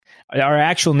Our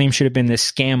actual name should have been the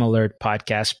Scam Alert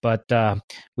Podcast, but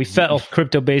we felt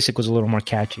Crypto Basic was a little more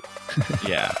catchy.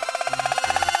 Yeah.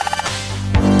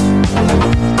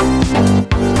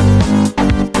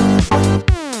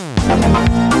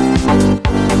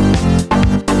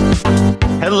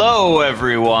 Hello,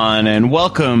 everyone, and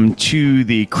welcome to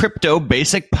the Crypto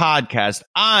Basic Podcast.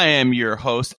 I am your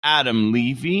host, Adam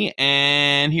Levy,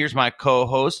 and here's my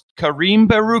co-host, Kareem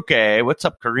Baruke. What's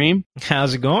up, Kareem?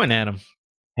 How's it going, Adam?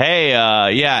 Hey,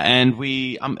 and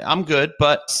I'm good,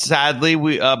 but sadly,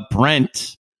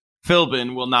 Brent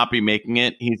Philbin will not be making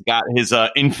it. He's got his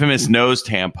infamous nose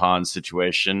tampon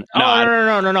situation.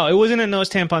 No. It wasn't a nose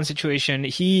tampon situation.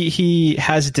 He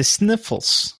has the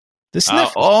sniffles. The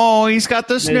sniffles. He's got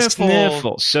the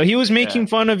sniffles. So he was making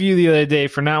fun of you the other day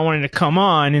for not wanting to come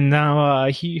on, and now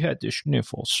he had the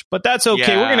sniffles. But that's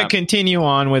okay. We're going to continue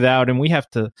on without him. We have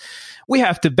to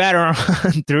batter on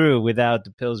through without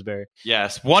the Pillsbury.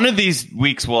 Yes, one of these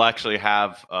weeks we'll actually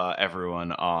have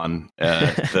everyone on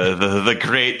the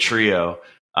great trio,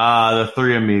 the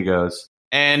three amigos.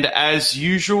 And as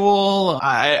usual,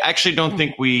 I actually don't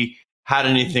think we had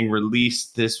anything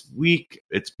released this week.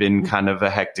 It's been kind of a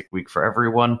hectic week for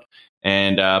everyone,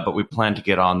 and but we plan to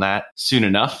get on that soon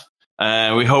enough.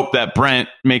 We hope that Brent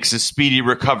makes a speedy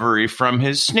recovery from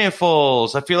his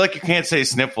sniffles. I feel like you can't say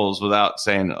sniffles without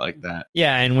saying it like that.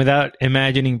 Yeah, and without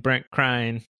imagining Brent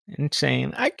crying and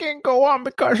saying, "I can't go on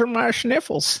because of my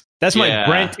sniffles." That's my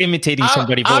Brent imitating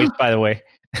somebody voice, by the way.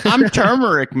 I'm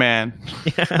Turmeric Man.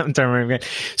 Yeah, I'm Turmeric Man.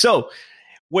 So,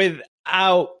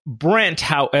 without Brent,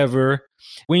 however,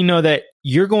 we know that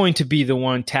you're going to be the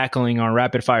one tackling our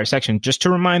rapid fire section. Just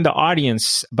to remind the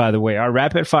audience, by the way, our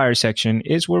rapid fire section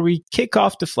is where we kick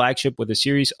off the flagship with a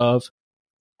series of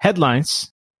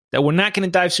headlines that we're not going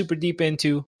to dive super deep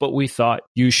into, but we thought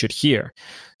you should hear.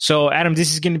 So, Adam,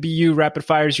 this is going to be you. Rapid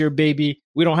fire is your baby.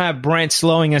 We don't have Brent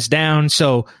slowing us down,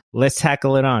 so let's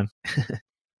tackle it on.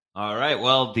 All right.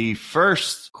 Well, the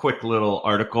first quick little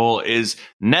article is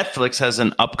Netflix has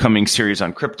an upcoming series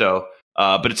on crypto,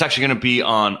 but it's actually going to be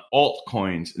on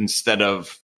altcoins instead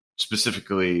of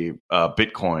specifically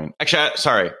Bitcoin. Actually,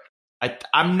 sorry.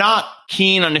 I'm not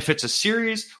keen on if it's a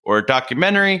series or a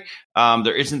documentary.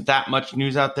 There isn't that much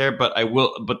news out there, but I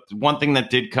will. But one thing that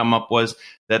did come up was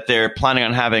that they're planning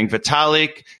on having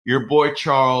Vitalik, your boy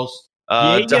Charles,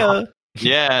 Da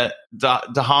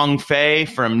Hong Fei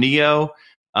from Neo.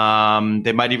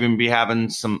 They might even be having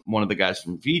one of the guys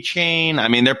from VeChain. I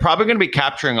mean, they're probably going to be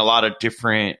capturing a lot of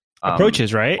different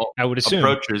approaches, right? I would assume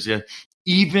approaches. Yeah,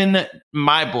 even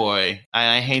my boy.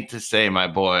 I hate to say my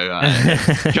boy,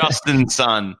 Justin's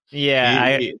son.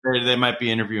 Yeah, they might be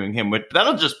interviewing him, but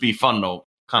that'll just be fun though.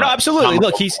 No, absolutely.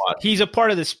 Look, he's a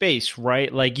part of the space,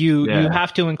 right? Like you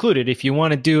have to include it. If you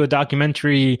want to do a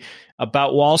documentary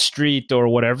about Wall Street or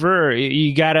whatever,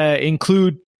 you got to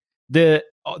include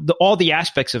all the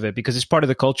aspects of it because it's part of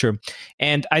the culture.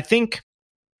 And I think,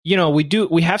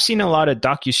 we have seen a lot of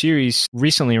docuseries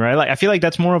recently, right? Like, I feel like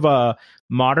that's more of a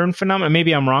modern phenomenon.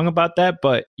 Maybe I'm wrong about that,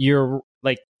 but you're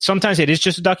like, sometimes it is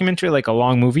just a documentary, like a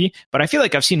long movie. But I feel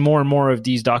like I've seen more and more of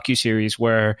these docuseries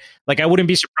where, like, I wouldn't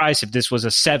be surprised if this was a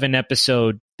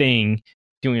 7-episode thing,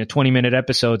 doing a 20-minute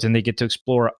episodes, and they get to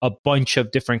explore a bunch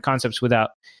of different concepts without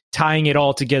tying it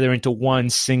all together into one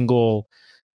single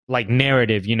like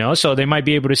narrative, so they might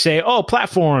be able to say,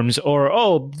 platforms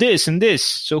or this and this.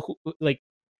 So like,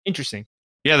 interesting.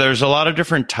 Yeah, there's a lot of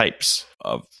different types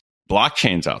of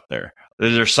blockchains out there.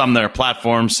 There's some that are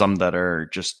platforms, some that are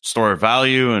just store of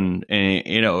value, and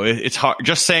it's hard.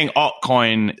 Just saying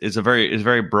altcoin is a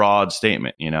very broad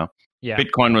statement. Yeah,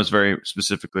 Bitcoin was very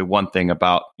specifically one thing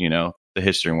about the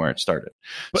history and where it started.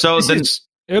 But so then.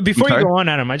 Before you go on,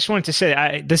 Adam, I just wanted to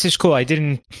say this is cool. I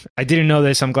didn't know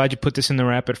this. I'm glad you put this in the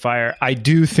rapid fire. I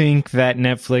do think that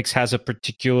Netflix has a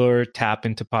particular tap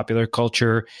into popular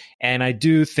culture, and I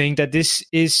do think that this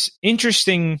is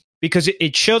interesting because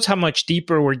it shows how much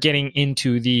deeper we're getting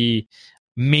into the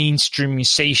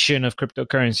mainstreamization of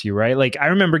cryptocurrency, right? Like, I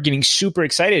remember getting super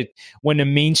excited when the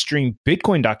mainstream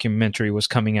Bitcoin documentary was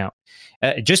coming out.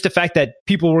 Just the fact that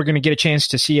people were going to get a chance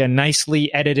to see a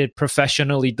nicely edited,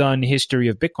 professionally done history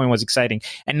of Bitcoin was exciting.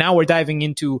 And now we're diving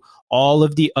into all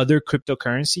of the other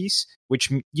cryptocurrencies,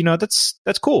 which,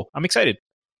 that's cool. I'm excited.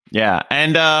 Yeah.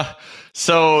 And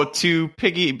so to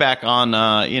piggyback on,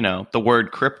 the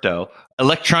word crypto,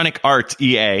 Electronic Arts,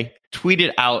 EA,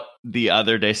 tweeted out the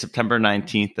other day, September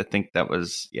 19th. I think that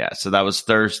was, so that was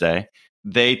Thursday.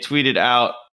 They tweeted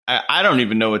out, I don't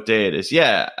even know what day it is.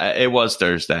 Yeah, it was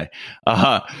Thursday.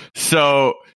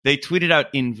 So they tweeted out,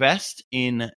 invest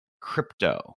in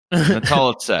crypto. That's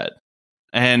all it said.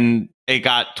 And it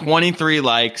got 23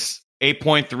 likes.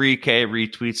 8.3K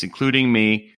retweets, including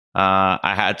me.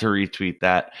 I had to retweet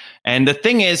that. And the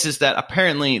thing is that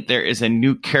apparently there is a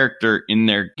new character in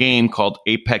their game called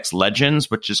Apex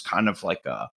Legends, which is kind of like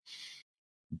a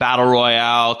battle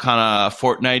royale kind of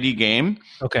Fortnite-y game.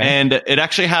 Okay. And it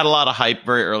actually had a lot of hype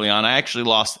very early on. I actually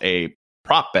lost a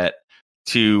prop bet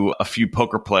to a few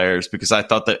poker players because I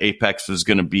thought that Apex was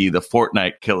going to be the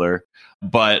Fortnite killer.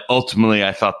 But ultimately,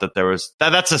 I thought that there was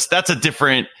that's a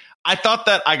different. I thought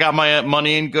that I got my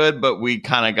money in good, but we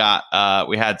kind of got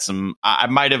we had some. I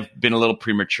might have been a little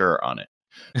premature on it,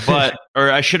 but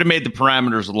or I should have made the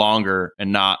parameters longer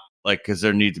and not because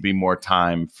there needs to be more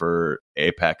time for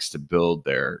Apex to build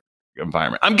their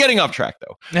environment. I'm getting off track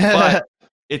though, but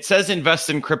it says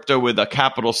invest in crypto with a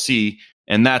capital C.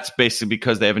 And that's basically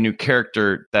because they have a new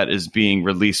character that is being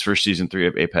released for season 3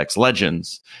 of Apex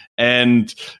Legends.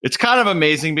 And it's kind of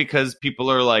amazing because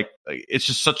people are like,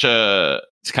 it's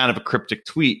kind of a cryptic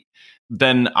tweet.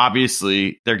 Then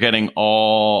obviously they're getting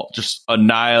all just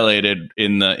annihilated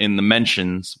in the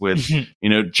mentions with,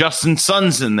 Justin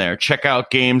Sun's in there. Check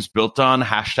out games built on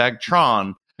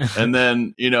 #Tron. And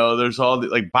then, there's all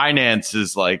Binance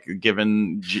is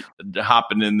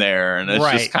hopping in there. And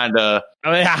it's just kind of.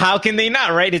 How can they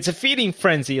not, right? It's a feeding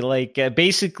frenzy.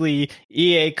 Basically,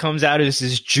 EA comes out as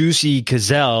this juicy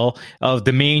gazelle of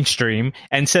the mainstream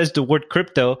and says the word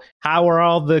crypto. How are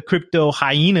all the crypto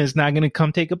hyenas not going to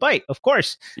come take a bite? Of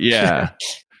course. Yeah.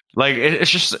 It's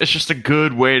just a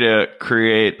good way to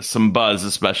create some buzz,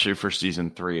 especially for season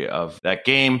 3 of that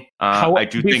game. I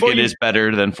do think it is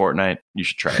better than Fortnite. You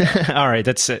should try it. All right,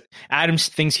 that's it. Adams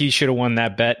thinks he should have won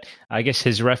that bet. I guess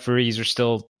his referees are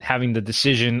still having the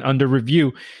decision under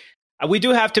review. We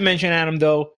do have to mention, Adam,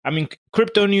 though. I mean,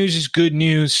 crypto news is good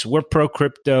news. We're pro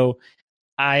crypto.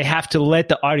 I have to let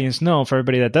the audience know, for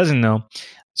everybody that doesn't know,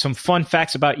 some fun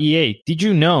facts about EA. Did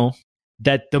you know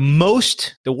that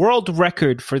the world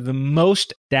record for the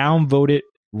most downvoted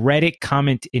Reddit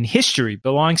comment in history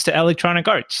belongs to Electronic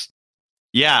Arts?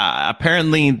 Yeah,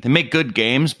 apparently they make good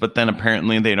games, but then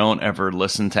apparently they don't ever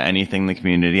listen to anything the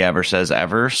community ever says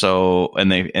ever. So,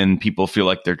 and people feel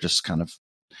like they're just kind of.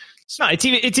 No, it's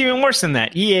even worse than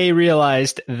that. EA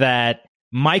realized that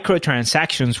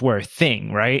microtransactions were a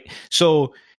thing, right?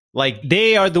 So,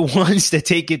 they are the ones that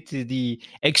take it to the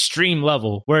extreme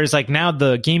level. Whereas now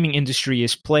the gaming industry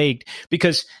is plagued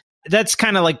because that's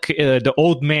kind of the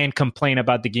old man complaint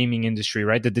about the gaming industry,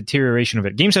 right? The deterioration of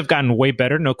it. Games have gotten way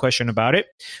better, no question about it.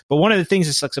 But one of the things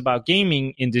that sucks about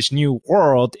gaming in this new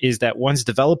world is that once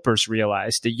developers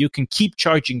realize that you can keep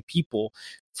charging people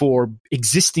for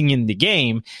existing in the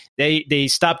game, they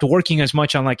stopped working as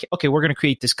much on okay, we're going to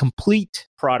create this complete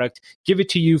product, give it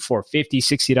to you for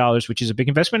 $50-$60, which is a big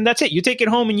investment. And that's it. You take it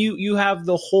home and you have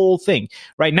the whole thing.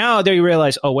 Right now, they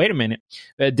realize, oh, wait a minute,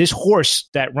 this horse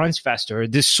that runs faster, or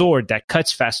this sword that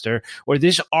cuts faster, or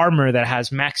this armor that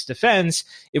has max defense,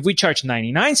 if we charge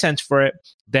 99 cents for it,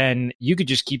 then you could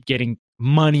just keep getting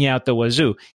money out the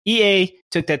wazoo. EA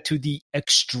took that to the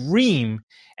extreme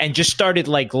and just started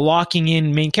locking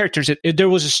in main characters. There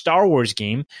was a Star Wars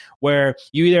game where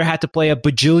you either had to play a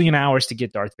bajillion hours to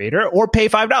get Darth Vader or pay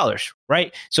 $5,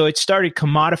 right? So it started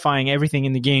commodifying everything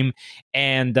in the game.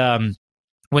 And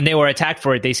when they were attacked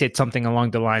for it, they said something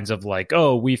along the lines of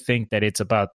oh, we think that it's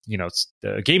about,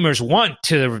 the gamers want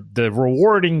to the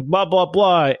rewarding blah, blah,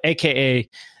 blah, AKA.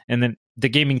 And then the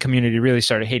gaming community really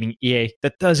started hating EA.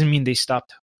 That doesn't mean they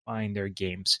stopped buying their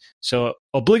games. So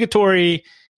obligatory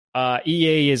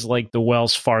EA is like the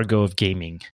Wells Fargo of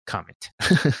gaming comment.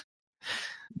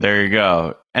 There you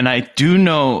go. And I do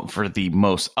know for the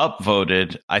most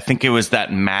upvoted, I think it was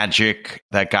that Magic,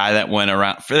 that guy that went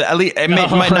around for at least it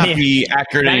might not be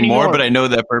accurate anymore, but I know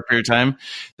that for a period of time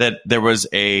that there was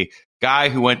a guy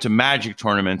who went to Magic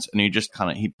tournaments and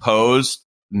he posed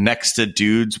next to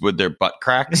dudes with their butt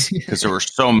cracks because there were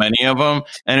so many of them.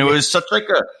 And it was such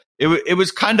it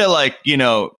was kind of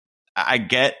I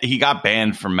get he got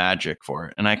banned from Magic for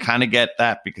it. And I kind of get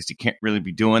that because you can't really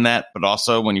be doing that. But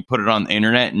also when you put it on the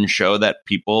internet and show that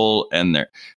people and their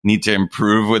need to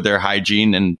improve with their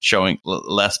hygiene and showing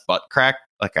less butt crack,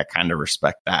 I kind of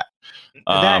respect that.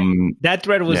 That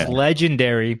thread was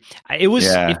legendary. It was,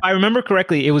 if I remember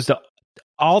correctly, it was the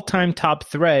all-time top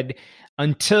thread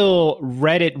until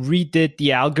Reddit redid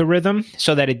the algorithm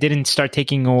so that it didn't start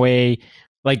taking away,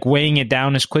 weighing it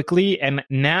down as quickly. And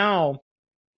now,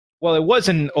 well, it was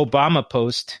an Obama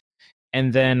post,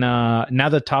 and then now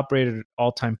the top-rated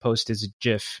all-time post is a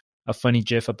GIF, a funny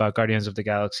GIF about Guardians of the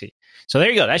Galaxy. So there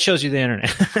you go. That shows you the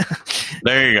internet.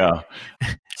 There you go.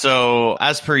 So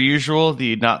as per usual,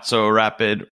 the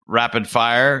not-so-rapid rapid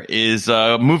fire is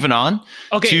moving on.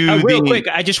 Okay, real quick,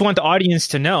 I just want the audience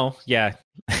to know. Yeah.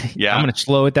 I'm going to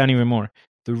slow it down even more.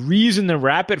 The reason the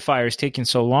rapid fire is taking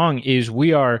so long is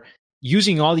we are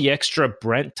using all the extra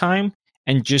Brent time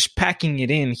and just packing it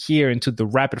in here into the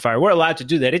rapid fire. We're allowed to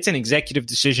do that. It's an executive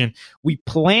decision. We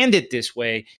planned it this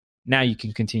way. Now you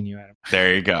can continue, Adam.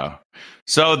 There you go.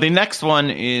 So the next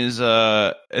one is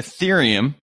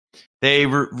Ethereum. They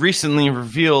recently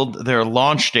revealed their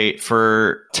launch date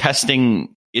for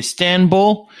testing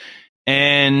Istanbul.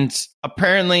 And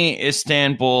apparently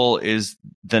Istanbul is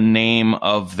the name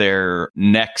of their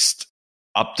next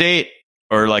update,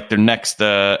 or like their next,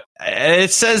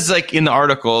 it says like in the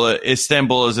article,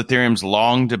 Istanbul is Ethereum's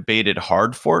long debated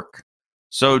hard fork.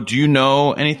 So do you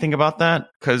know anything about that?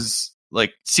 Because like,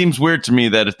 it seems weird to me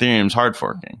that Ethereum's hard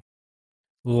forking.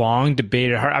 Long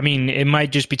debated. I mean, it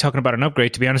might just be talking about an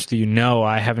upgrade. To be honest with you, no,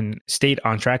 I haven't stayed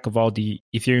on track of all the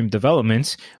Ethereum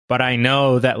developments, but I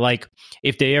know that like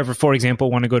if they ever, for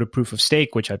example, want to go to proof of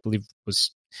stake, which I believe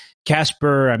was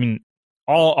Casper, I mean,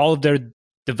 all of their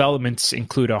developments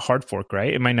include a hard fork,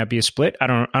 right? It might not be a split. I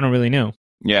don't really know.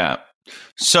 Yeah.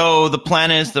 So the plan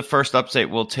is the first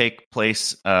update will take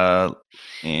place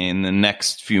in the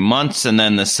next few months, and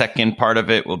then the second part of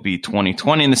it will be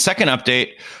 2020. And the second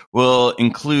update will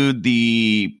include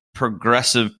the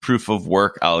progressive proof of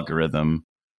work algorithm,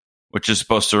 which is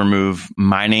supposed to remove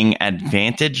mining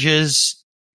advantages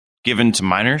given to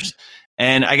miners.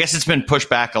 And I guess it's been pushed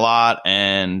back a lot,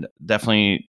 and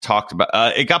definitely talked about.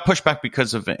 It got pushed back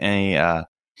because of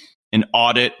an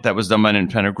audit that was done by an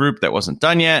independent group that wasn't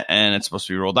done yet, and it's supposed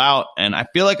to be rolled out. And I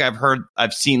feel like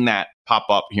I've seen that pop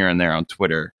up here and there on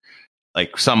Twitter,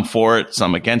 like some for it,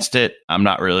 some against it. I'm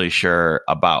not really sure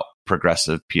about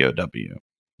progressive POW.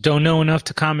 Don't know enough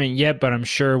to comment yet, but I'm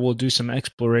sure we'll do some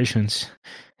explorations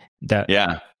that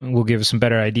will give us some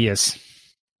better ideas.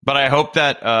 But I hope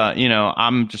that,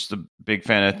 I'm just a big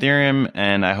fan of Ethereum,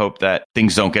 and I hope that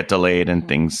things don't get delayed and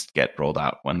things get rolled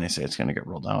out when they say it's going to get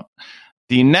rolled out.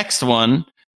 The next one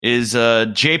is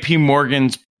JP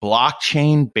Morgan's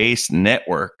blockchain-based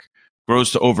network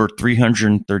grows to over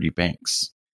 330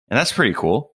 banks. And that's pretty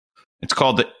cool. It's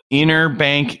called the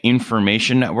Interbank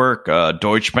Information Network.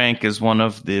 Deutsche Bank is one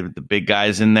of the big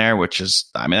guys in there, which is,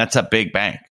 I mean, that's a big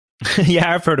bank.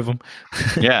 Yeah, I've heard of them.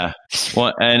 Yeah.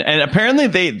 Well, and apparently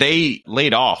they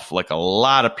laid off like a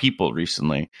lot of people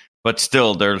recently, but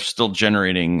still, they're still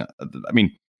generating, I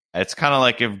mean, it's kind of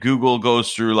like if Google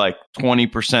goes through like 20%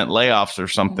 layoffs or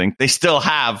something, they still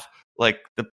have like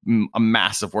a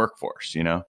massive workforce, you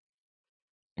know?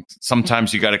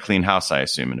 Sometimes you got to clean house, I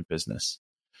assume, in a business.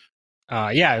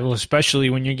 Yeah, well, especially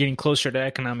when you're getting closer to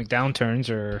economic downturns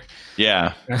or...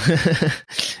 Yeah.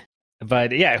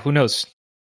 But yeah, who knows?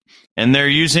 And they're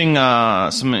using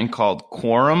something called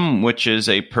Quorum, which is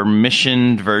a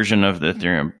permissioned version of the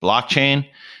Ethereum blockchain.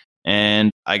 And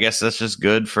I guess that's just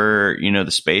good for,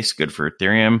 the space, good for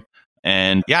Ethereum.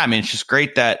 And yeah, I mean, it's just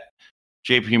great that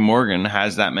JP Morgan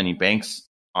has that many banks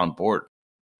on board.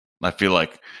 I feel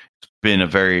like it's been a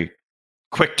very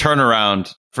quick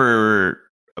turnaround for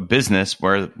a business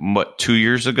where, 2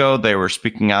 years ago, they were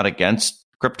speaking out against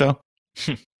crypto?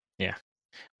 Yeah.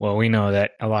 Well, we know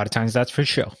that a lot of times that's for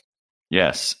show.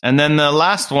 Yes. And then the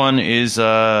last one is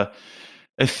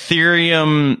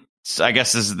Ethereum. I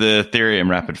guess this is the Ethereum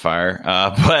rapid fire,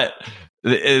 but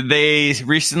they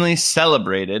recently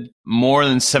celebrated more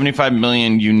than 75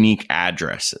 million unique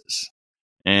addresses.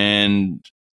 And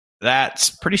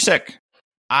that's pretty sick.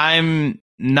 I'm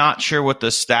not sure what the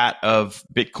stat of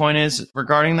Bitcoin is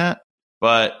regarding that,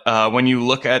 but when you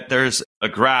look at, there's a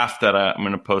graph that I'm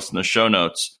going to post in the show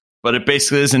notes, but it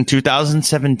basically is in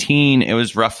 2017, it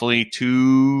was roughly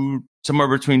somewhere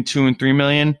between 2 and 3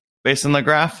 million based on the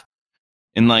graph.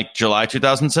 In like July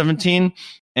 2017.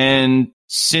 And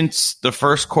since the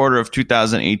first quarter of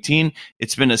 2018,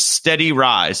 it's been a steady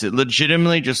rise. It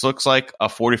legitimately just looks like a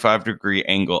 45-degree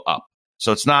angle up.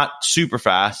 So it's not super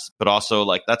fast, but also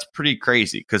like that's pretty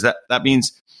crazy because that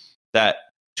means that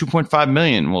 2.5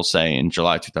 million, we'll say, in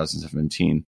July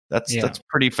 2017. That's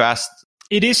pretty fast.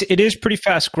 It is pretty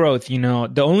fast growth.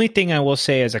 The only thing I will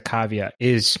say as a caveat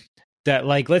is that,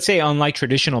 like, let's say unlike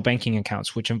traditional banking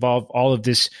accounts, which involve all of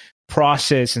this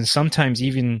process and sometimes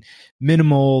even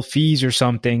minimal fees or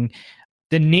something,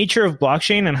 the nature of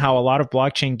blockchain and how a lot of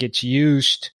blockchain gets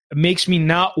used makes me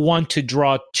not want to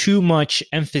draw too much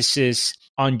emphasis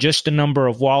on just the number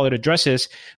of wallet addresses,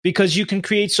 because you can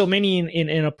create so many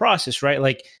in a process, right?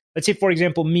 Like, let's say, for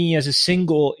example, me as a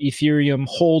single Ethereum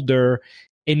holder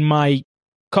in my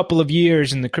couple of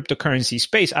years in the cryptocurrency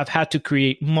space, I've had to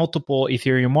create multiple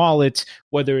Ethereum wallets,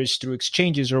 whether it's through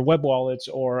exchanges or web wallets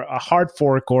or a hard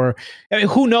fork, or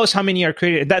who knows how many are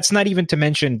created. That's not even to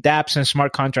mention dApps and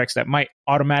smart contracts that might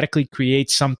automatically create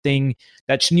something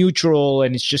that's neutral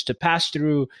and it's just a pass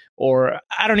through, or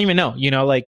I don't even know,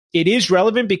 like it is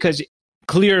relevant because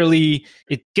clearly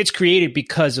it gets created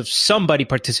because of somebody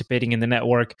participating in the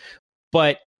network,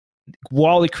 but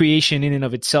wallet creation in and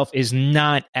of itself is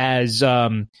not as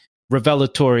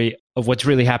revelatory of what's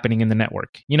really happening in the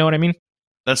network. You know what I mean?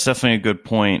 That's definitely a good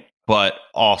point, but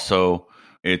also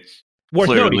it's worth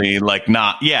clearly noting. like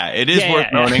not, it is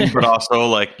worth noting, but also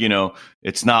like,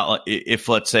 it's not like if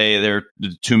let's say there are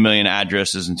 2 million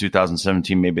addresses in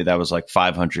 2017, maybe that was like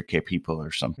 500K people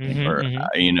or something,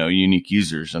 unique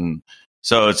users. And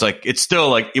so it's like, it's still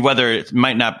like, whether it's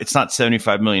not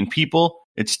 75 million people,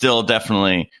 it's still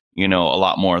definitely, a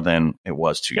lot more than it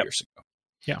was 2 years ago.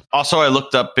 Yeah. Also, I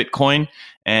looked up Bitcoin,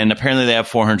 and apparently they have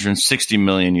 460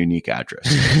 million unique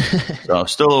addresses. So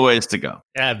still a ways to go.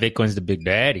 Yeah, Bitcoin's the big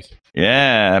daddy.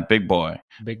 Yeah, big boy.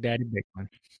 Big daddy Bitcoin.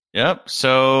 Yep.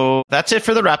 So that's it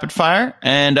for the rapid fire.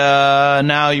 And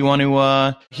now you want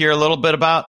to hear a little bit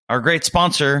about our great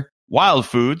sponsor, Wild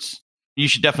Foods. You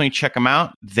should definitely check them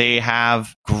out. They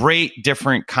have great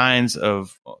different kinds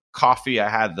of coffee. I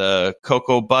had the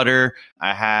cocoa butter,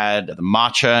 I had the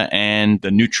matcha, and the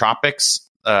nootropics.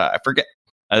 I forget.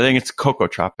 I think it's Cocoa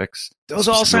Tropics. Those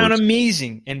all sound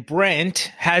amazing. And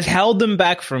Brent has held them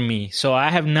back from me. So I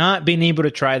have not been able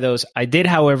to try those. I did,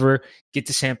 however, get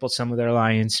to sample some of their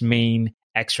Lion's Mane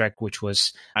extract, which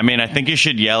was... I mean, I think you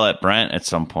should yell at Brent at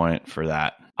some point for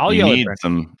that. I'll yell at Brent.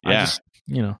 Some, yeah.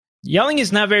 Yelling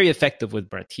is not very effective with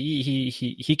Brent.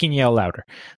 He can yell louder.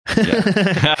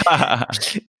 Yeah.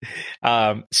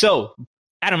 So,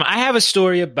 Adam, I have a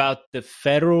story about the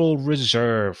Federal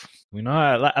Reserve.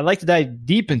 I like to dive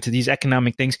deep into these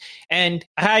economic things. And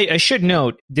I should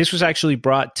note, this was actually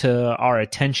brought to our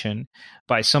attention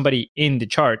by somebody in the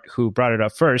chart who brought it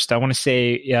up first. I want to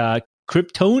say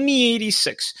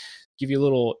Kryptoni86. Give you a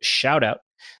little shout out.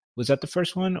 Was that the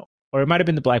first one? Or it might have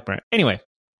been the Black Brent. Anyway,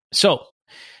 so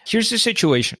here's the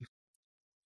situation.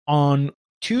 On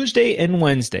Tuesday and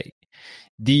Wednesday,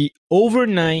 the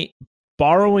overnight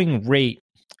borrowing rate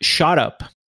shot up,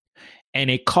 and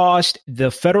it caused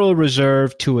the Federal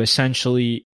Reserve to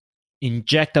essentially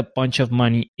inject a bunch of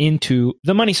money into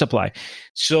the money supply.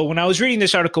 So when I was reading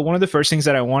this article, one of the first things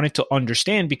that I wanted to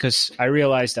understand, because I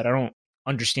realized that I don't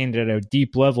understand it at a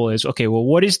deep level, is, okay, well,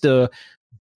 what is the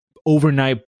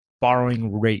overnight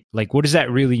borrowing rate? Like, what does that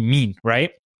really mean,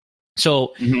 right?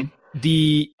 So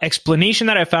the explanation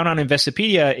that I found on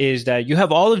Investopedia is that you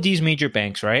have all of these major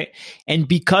banks, right? And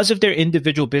because of their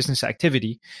individual business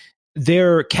activity,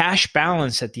 their cash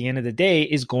balance at the end of the day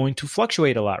is going to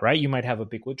fluctuate a lot, right? You might have a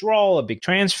big withdrawal, a big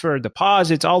transfer,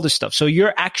 deposits, all this stuff. So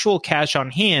your actual cash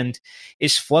on hand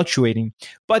is fluctuating,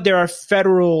 but there are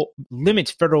federal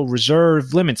limits, Federal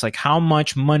Reserve limits, like how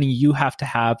much money you have to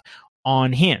have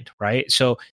on hand, right?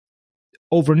 So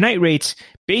overnight rates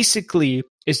basically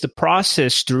is the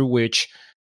process through which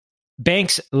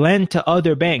banks lend to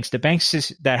other banks. The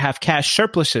banks that have cash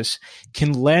surpluses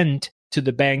can lend to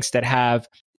the banks that have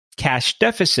cash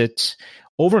deficits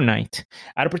overnight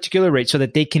at a particular rate so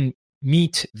that they can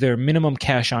meet their minimum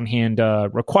cash on hand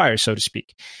required, so to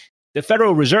speak. The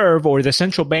Federal Reserve, or the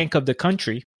central bank of the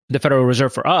country, the Federal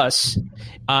Reserve for us,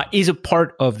 is a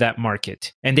part of that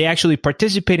market. And they actually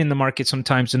participate in the market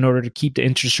sometimes in order to keep the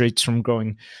interest rates from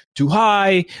going too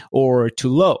high or too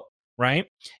low, right?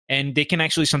 And they can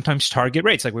actually sometimes target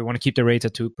rates. Like, we want to keep the rates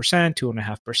at 2%,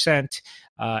 2.5%,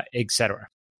 et cetera.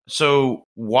 So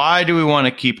why do we want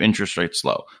to keep interest rates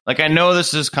low? Like, I know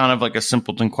this is kind of like a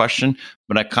simpleton question,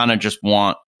 but I kind of just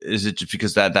want, is it just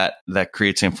because that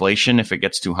creates inflation if it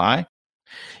gets too high?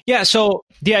 Yeah, so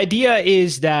the idea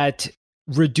is that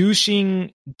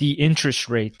reducing the interest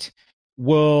rate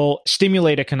will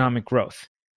stimulate economic growth.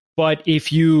 But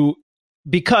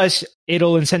because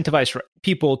it'll incentivize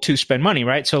people to spend money,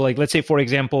 right? So like, let's say, for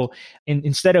example,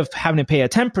 instead of having to pay a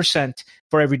 10%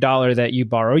 for every dollar that you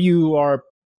borrow, you are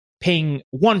paying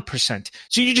 1%.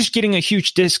 So you're just getting a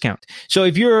huge discount. So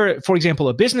if you're, for example,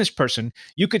 a business person,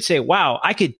 you could say, wow,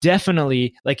 I could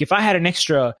definitely, like, if I had an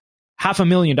extra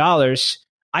 $500,000,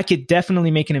 I could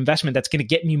definitely make an investment that's going to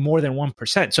get me more than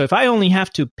 1%. So if I only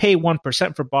have to pay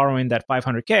 1% for borrowing that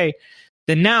 $500K,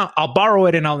 then now I'll borrow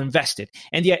it and I'll invest it.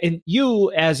 And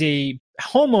you as a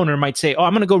homeowner might say, oh,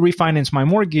 I'm going to go refinance my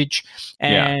mortgage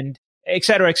and et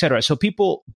cetera, et cetera. So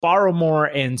people borrow more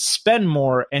and spend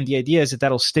more. And the idea is that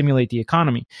that'll stimulate the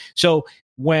economy. So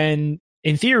when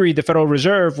in theory, the Federal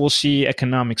Reserve will see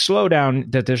economic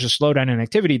slowdown, that there's a slowdown in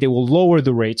activity. They will lower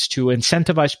the rates to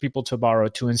incentivize people to borrow,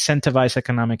 to incentivize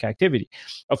economic activity.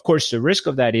 Of course, the risk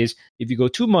of that is if you go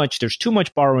too much, there's too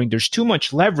much borrowing, there's too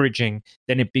much leveraging,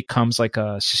 then it becomes like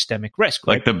a systemic risk.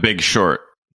 Like the Big Short.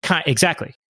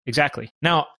 Exactly.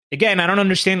 Now, again, I don't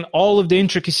understand all of the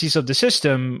intricacies of the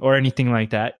system or anything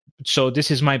like that. So this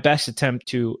is my best attempt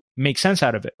to make sense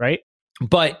out of it, right?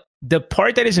 But the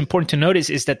part that is important to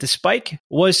notice is that the spike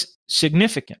was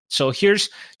significant. So here's,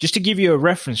 just to give you a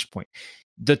reference point,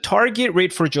 the target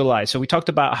rate for July. So we talked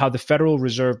about how the Federal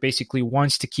Reserve basically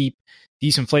wants to keep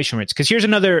these inflation rates. Because here's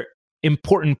another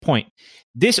important point.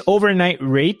 This overnight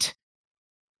rate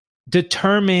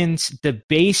determines the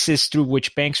basis through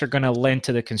which banks are going to lend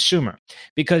to the consumer.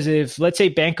 Because if, let's say,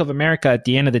 Bank of America at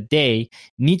the end of the day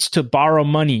needs to borrow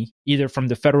money either from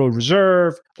the Federal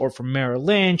Reserve or from Merrill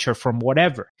Lynch or from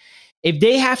whatever, if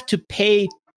they have to pay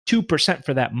 2%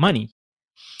 for that money,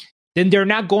 then they're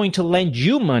not going to lend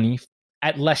you money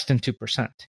at less than 2%.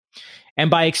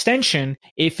 And by extension,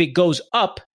 if it goes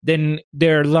up, then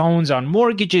their loans on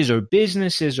mortgages or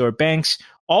businesses or banks,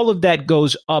 all of that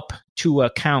goes up to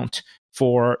account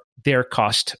for their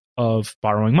cost of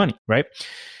borrowing money, right?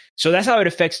 So that's how it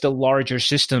affects the larger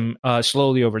system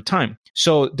slowly over time.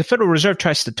 So the Federal Reserve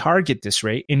tries to target this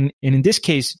rate. And in this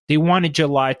case, they wanted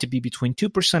July to be between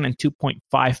 2% and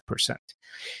 2.5%.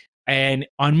 And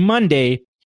on Monday,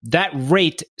 that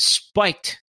rate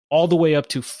spiked all the way up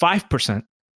to 5%,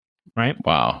 right?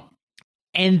 Wow.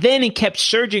 And then it kept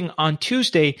surging on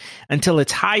Tuesday until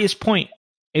its highest point.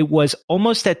 It was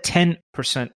almost at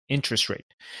 10% interest rate.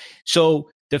 So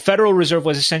the Federal Reserve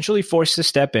was essentially forced to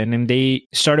step in, and they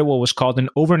started what was called an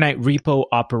overnight repo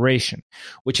operation,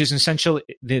 which is essentially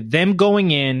them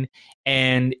going in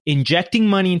and injecting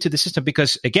money into the system.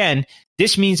 Because again,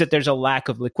 this means that there's a lack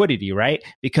of liquidity, right?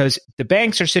 Because the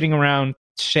banks are sitting around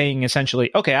saying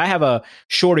essentially, okay, I have a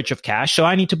shortage of cash, so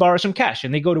I need to borrow some cash.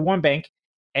 And they go to one bank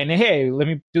and, hey, let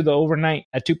me do the overnight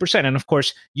at 2%. And of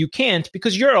course, you can't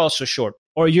because you're also short,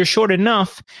 or you're short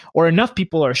enough, or enough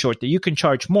people are short that you can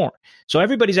charge more. So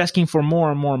everybody's asking for more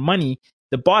and more money.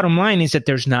 The bottom line is that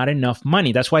there's not enough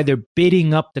money. That's why they're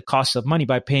bidding up the cost of money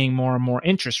by paying more and more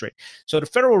interest rate. So the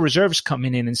Federal Reserve is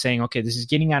coming in and saying, okay, this is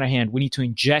getting out of hand. We need to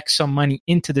inject some money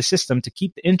into the system to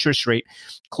keep the interest rate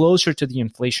closer to the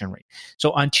inflation rate.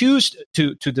 So on Tuesday,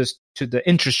 to the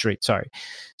interest rate, sorry.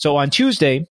 So on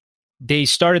Tuesday, they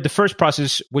started the first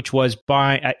process, which was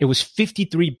it was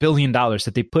 $53 billion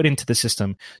that they put into the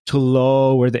system to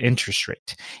lower the interest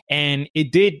rate. And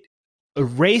it did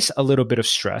erase a little bit of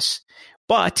stress,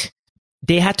 but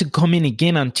they had to come in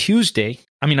again on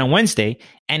Wednesday,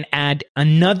 and add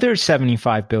another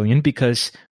 $75 billion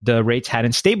because the rates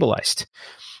hadn't stabilized,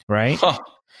 right? Huh.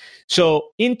 So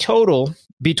in total,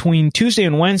 between Tuesday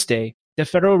and Wednesday, the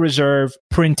Federal Reserve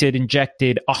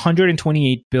injected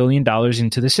 $128 billion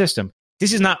into the system.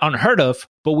 This is not unheard of,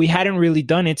 but we hadn't really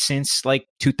done it since like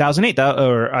 2008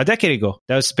 or a decade ago.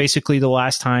 That was basically the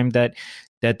last time that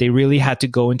they really had to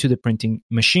go into the printing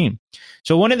machine.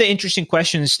 So one of the interesting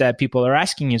questions that people are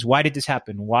asking is, why did this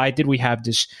happen? Why did we have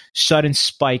this sudden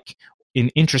spike in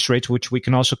interest rates, which we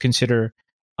can also consider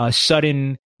a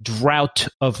sudden drought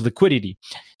of liquidity?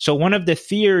 So one of the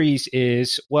theories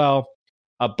is, well,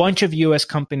 a bunch of U.S.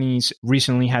 companies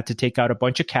recently had to take out a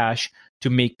bunch of cash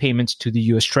to make payments to the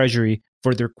U.S. Treasury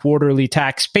for their quarterly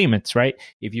tax payments, right?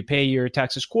 If you pay your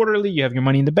taxes quarterly, you have your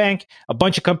money in the bank. A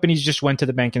bunch of companies just went to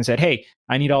the bank and said, hey,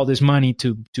 I need all this money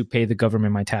to pay the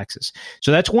government my taxes.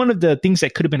 So that's one of the things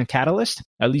that could have been a catalyst.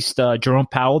 At least Jerome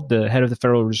Powell, the head of the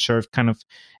Federal Reserve, kind of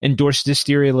endorsed this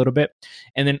theory a little bit.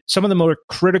 And then some of the more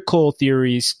critical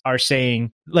theories are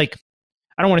saying, like,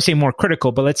 I don't want to say more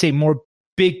critical, but let's say more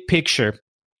big picture,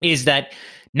 is that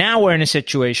now we're in a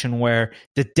situation where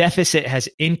the deficit has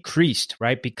increased,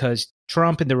 right? Because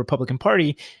Trump and the Republican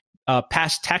Party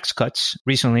passed tax cuts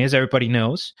recently, as everybody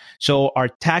knows. So our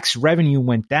tax revenue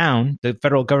went down. The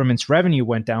federal government's revenue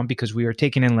went down because we are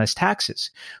taking in less taxes.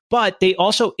 But they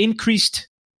also increased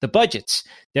the budgets.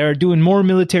 They're doing more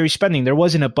military spending. There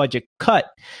wasn't a budget cut,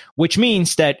 which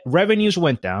means that revenues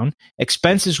went down,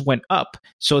 expenses went up.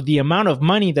 So the amount of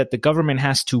money that the government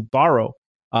has to borrow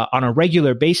on a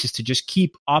regular basis to just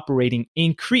keep operating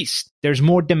increased. There's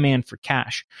more demand for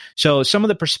cash. So some of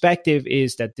the perspective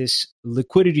is that this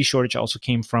liquidity shortage also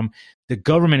came from the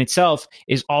government itself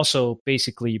is also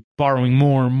basically borrowing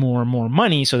more and more and more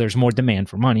money. So there's more demand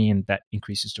for money, and that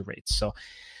increases the rates. So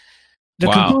the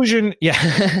conclusion,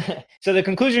 So the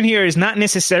conclusion here is not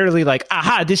necessarily like,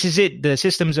 aha, this is it. The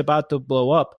system's about to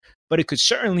blow up, but it could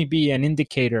certainly be an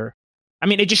indicator. I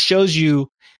mean, it just shows you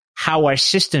how our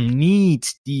system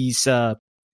needs these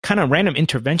kind of random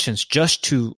interventions just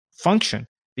to function.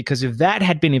 Because if that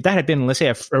had been, let's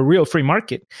say, a real free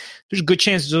market, there's a good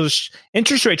chance those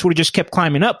interest rates would have just kept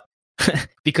climbing up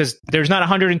because there's not a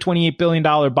 $128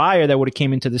 billion buyer that would have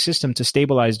came into the system to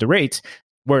stabilize the rates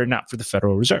were it not for the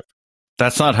Federal Reserve.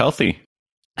 That's not healthy.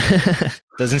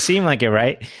 Doesn't seem like it,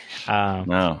 right?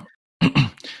 No.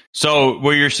 So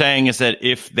what you're saying is that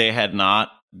if they had not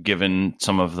given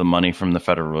some of the money from the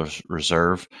Federal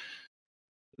Reserve,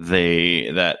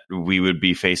 that we would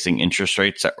be facing interest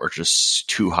rates that were just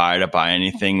too high to buy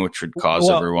anything, which would cause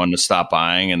everyone to stop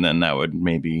buying, and then that would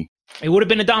maybe... It would have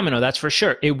been a domino, that's for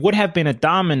sure. It would have been a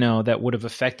domino that would have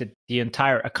affected the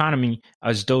entire economy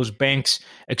as those banks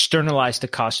externalized the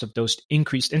cost of those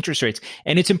increased interest rates.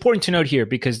 And it's important to note here,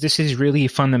 because this is really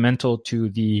fundamental to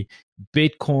the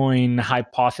Bitcoin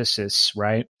hypothesis,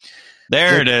 right?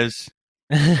 There it is.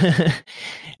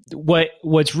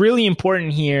 What's really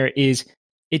important here is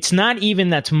it's not even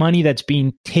that's money that's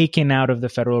being taken out of the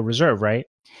Federal Reserve, right?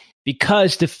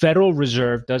 Because the Federal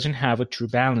Reserve doesn't have a true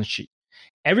balance sheet.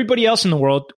 Everybody else in the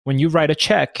world, when you write a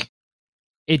check,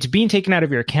 it's being taken out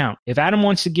of your account. If Adam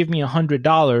wants to give me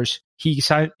 $100,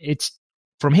 it's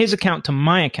from his account to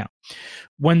my account.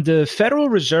 When the Federal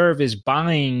Reserve is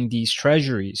buying these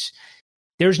treasuries,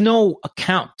 there's no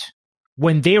account.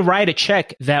 When they write a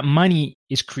check, that money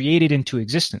is created into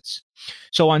existence.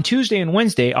 So on Tuesday and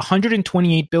Wednesday,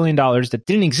 $128 billion that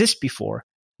didn't exist before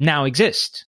now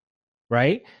exist,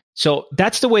 right? So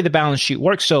that's the way the balance sheet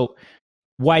works. So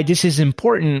why this is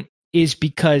important is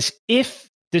because if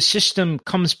the system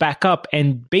comes back up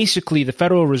and basically the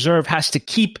Federal Reserve has to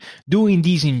keep doing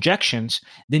these injections,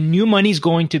 then new money is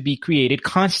going to be created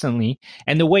constantly.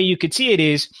 And the way you could see it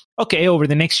is, okay, over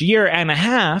the next year and a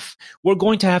half, we're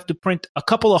going to have to print a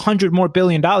couple of $100 more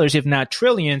billion, if not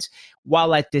trillions,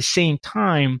 while at the same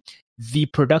time, the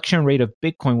production rate of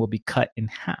Bitcoin will be cut in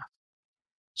half.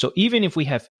 So even if we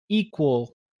have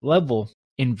equal level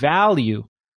in value,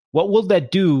 what will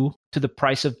that do to the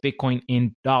price of Bitcoin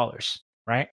in dollars,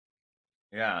 right?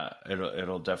 Yeah,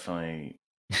 it'll definitely.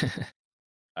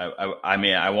 I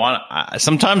mean,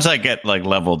 sometimes I get like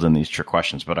leveled in these trick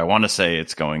questions, but I want to say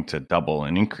it's going to double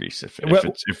and increase if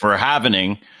we're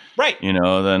having, right?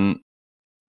 Then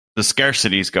the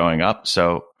scarcity is going up.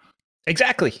 So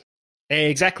exactly.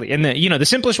 And the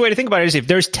simplest way to think about it is if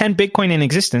there's 10 Bitcoin in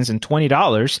existence and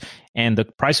 $20, and the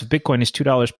price of Bitcoin is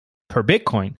 $2 per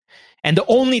Bitcoin. And the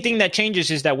only thing that changes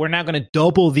is that we're now going to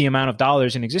double the amount of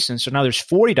dollars in existence. So now there's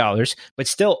 $40, but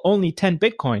still only 10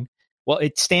 Bitcoin. Well,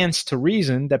 it stands to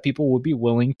reason that people will be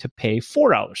willing to pay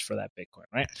 $4 for that Bitcoin,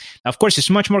 right? Now, of course,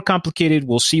 it's much more complicated.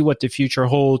 We'll see what the future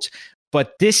holds.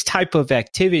 But this type of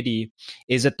activity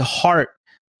is at the heart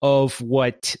of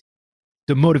what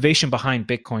the motivation behind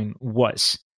Bitcoin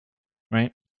was,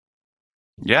 right?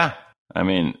 Yeah. I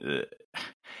mean...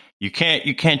 You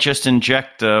can't just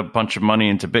inject a bunch of money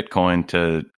into Bitcoin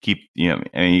to keep, I mean,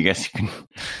 I guess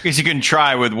you can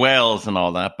try with whales and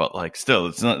all that, but like still,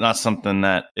 it's not something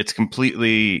that it's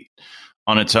completely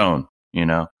on its own,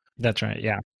 That's right.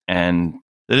 Yeah. And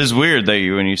it is weird that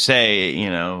when you say,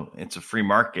 it's a free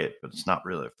market, but it's not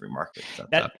really a free market.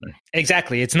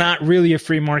 Exactly. It's not really a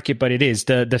free market, but it is.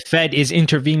 The Fed is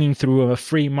intervening through a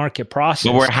free market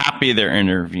process. But we're happy they're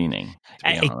intervening,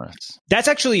 to be honest. That's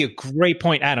actually a great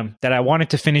point, Adam, that I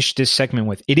wanted to finish this segment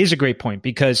with. It is a great point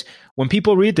because when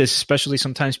people read this, especially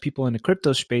sometimes people in the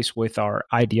crypto space with our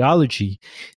ideology,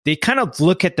 they kind of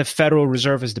look at the Federal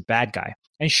Reserve as the bad guy.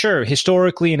 And sure,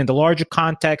 historically and in the larger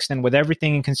context and with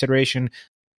everything in consideration,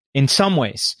 in some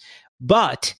ways.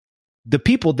 But the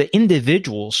people, the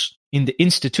individuals in the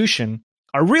institution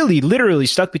are really literally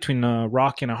stuck between a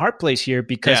rock and a hard place here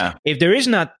because if there is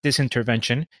not this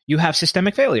intervention, you have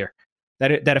systemic failure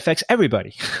that affects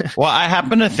everybody. Well, I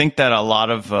happen to think that a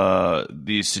lot of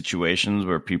these situations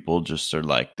where people just are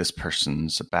like, this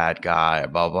person's a bad guy,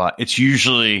 blah, blah, it's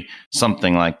usually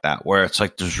something like that where it's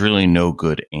like there's really no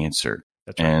good answer.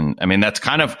 That's right. And I mean, that's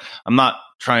kind of, I'm not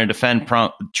trying to defend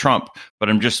Trump, but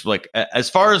I'm just like, as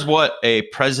far as what a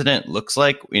president looks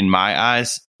like in my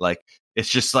eyes, like, it's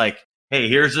just like, hey,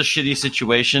 here's a shitty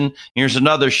situation. Here's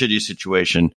another shitty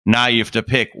situation. Now you have to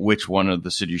pick which one of the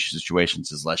shitty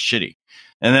situations is less shitty.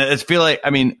 And it's feel like, I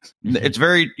mean, it's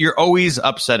you're always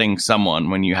upsetting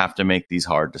someone when you have to make these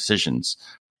hard decisions.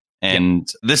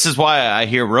 And this is why I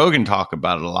hear Rogan talk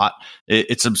about it a lot.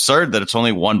 It's absurd that it's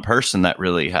only one person that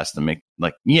really has to make,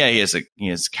 like, he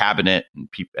has cabinet and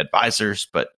advisors,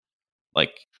 but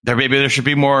like maybe there should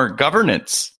be more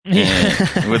governance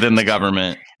within the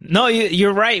government. No,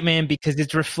 you're right, man, because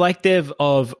it's reflective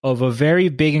of a very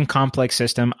big and complex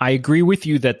system. I agree with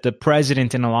you that the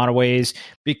president, in a lot of ways,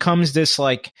 becomes this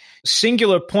like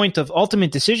singular point of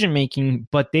ultimate decision making,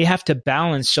 but they have to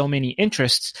balance so many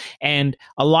interests. And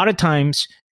a lot of times,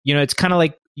 it's kind of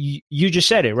like you just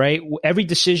said it, right? Every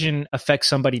decision affects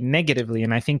somebody negatively.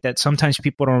 And I think that sometimes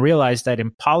people don't realize that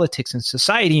in politics and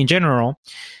society in general,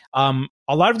 a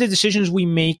lot of the decisions we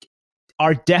make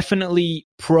are definitely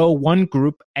pro one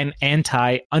group and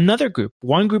anti another group.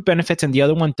 One group benefits and the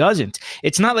other one doesn't.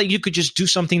 It's not like you could just do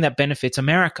something that benefits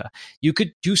America. You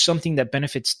could do something that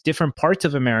benefits different parts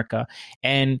of America.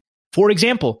 And for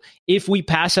example, if we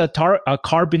pass a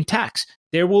carbon tax,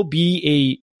 there will be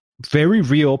a very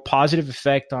real positive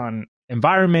effect on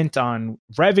environment, on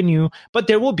revenue, but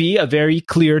there will be a very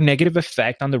clear negative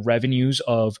effect on the revenues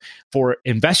for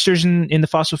investors in the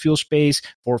fossil fuel space,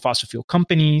 for fossil fuel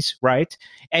companies, right?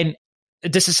 And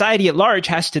the society at large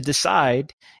has to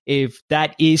decide if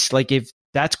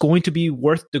that's going to be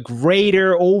worth the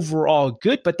greater overall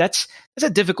good, but that's a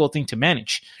difficult thing to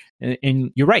manage.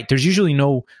 And you're right, there's usually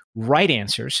no right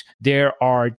answers. There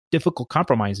are difficult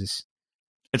compromises.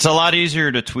 It's a lot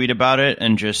easier to tweet about it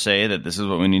and just say that this is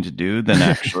what we need to do than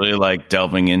actually like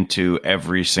delving into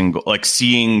every single, like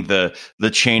seeing the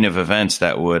chain of events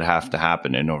that would have to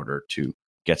happen in order to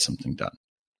get something done.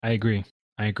 I agree.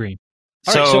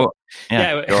 All so,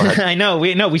 right, yeah, I know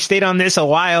we stayed on this a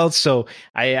while, so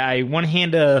I want to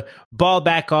hand a ball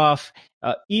back off.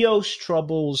 EOS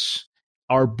troubles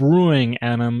are brewing,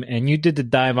 Adam, and you did the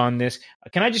dive on this.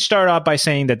 Can I just start off by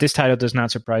saying that this title does not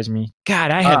surprise me?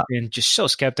 God, I have been just so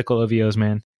skeptical of EOS,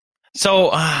 man. So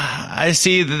I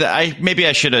see that maybe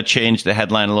I should have changed the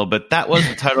headline a little bit. That was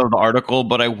the title of the article,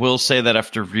 but I will say that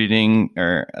after reading,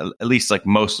 or at least like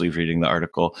mostly reading the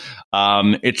article,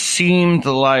 it seemed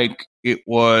like it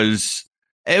was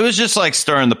just like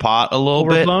stirring the pot a little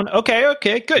overblown. bit.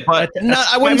 Okay, good. But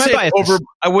I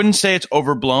wouldn't say it's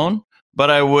overblown. But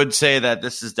I would say that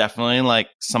this is definitely like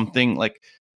something like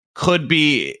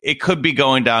it could be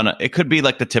going down. It could be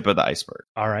like the tip of the iceberg.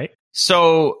 All right.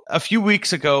 So a few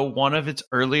weeks ago, one of its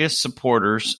earliest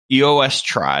supporters, EOS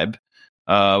Tribe,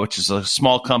 which is a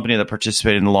small company that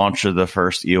participated in the launch of the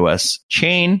first EOS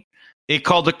chain, it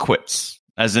called it quits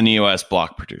as an EOS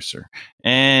block producer.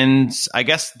 And I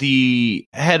guess the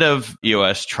head of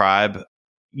EOS Tribe,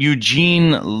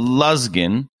 Eugene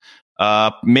Luzgin,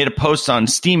 made a post on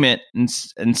Steemit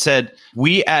and said,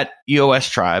 "We at EOS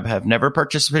Tribe have never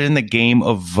participated in the game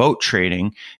of vote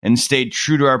trading and stayed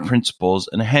true to our principles.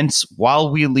 And hence,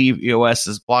 while we leave EOS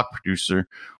as block producer,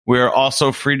 we are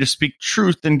also free to speak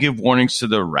truth and give warnings to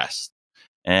the rest."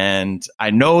 And I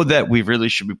know that we really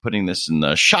should be putting this in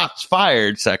the shots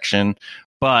fired section,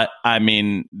 but I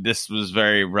mean, this was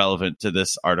very relevant to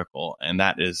this article, and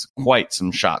that is quite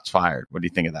some shots fired. What do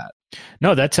you think of that?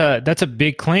 No, that's a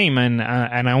big claim, and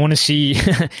I want to see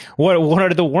what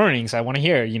are the warnings. I want to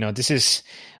hear. This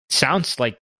sounds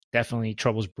like definitely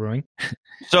trouble's brewing.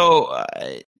 So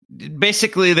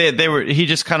basically, he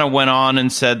just kind of went on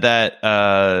and said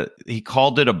that he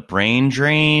called it a brain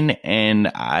drain, and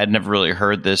I'd never really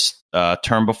heard this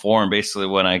term before. And basically,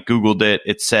 when I Googled it,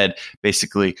 it said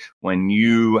basically when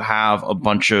you have a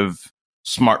bunch of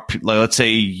smart people, like let's say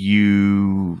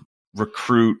you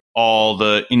recruit all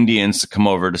the Indians to come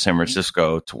over to San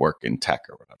Francisco to work in tech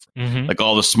or whatever. Mm-hmm. Like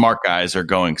all the smart guys are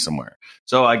going somewhere.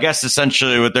 So I guess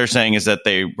essentially what they're saying is that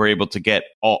they were able to get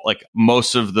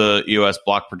most of the EOS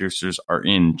block producers are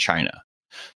in China.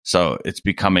 So it's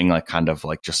becoming like kind of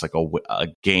like just like a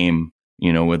game,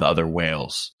 with other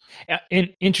whales.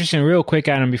 Interesting. Real quick,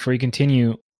 Adam, before you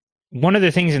continue, one of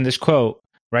the things in this quote,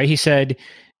 right? He said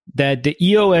that the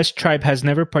EOS Tribe has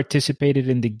never participated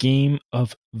in the game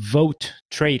of vote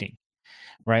trading,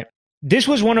 right? This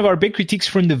was one of our big critiques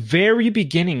from the very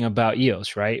beginning about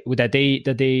EOS, right? That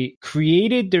they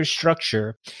created their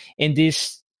structure in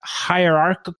this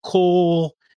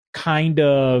hierarchical kind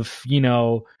of,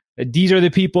 these are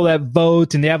the people that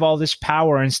vote and they have all this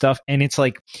power and stuff. And it's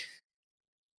like,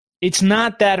 it's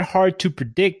not that hard to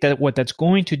predict that what that's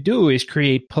going to do is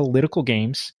create political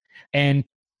games and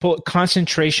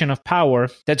concentration of power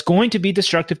that's going to be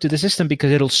destructive to the system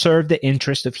because it'll serve the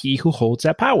interest of he who holds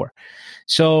that power.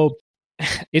 So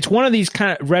it's one of these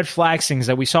kind of red flag things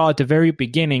that we saw at the very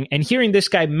beginning. And hearing this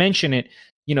guy mention it,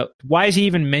 why is he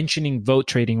even mentioning vote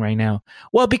trading right now?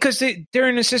 Well, because they're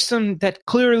in a system that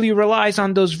clearly relies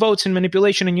on those votes and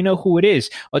manipulation, and you know who it is.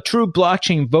 A true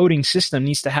blockchain voting system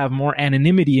needs to have more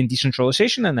anonymity and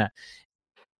decentralization than that.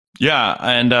 Yeah,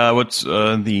 and what's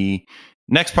the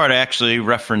next part I actually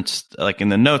referenced, like in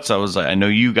the notes, I know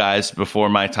you guys before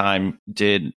my time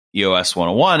did EOS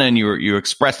 101, and you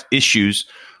expressed issues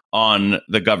on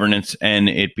the governance and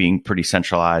it being pretty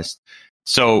centralized.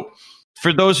 So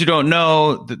for those who don't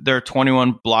know, there are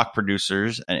 21 block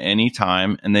producers at any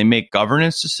time, and they make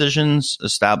governance decisions,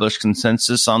 establish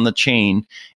consensus on the chain,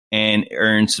 and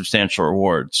earn substantial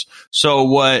rewards. So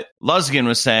what Luskin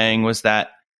was saying was that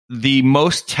the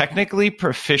most technically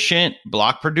proficient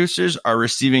block producers are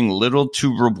receiving little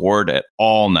to reward at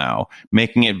all now,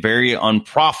 making it very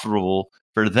unprofitable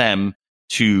for them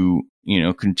to,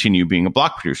 continue being a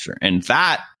block producer. And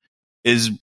that is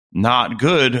not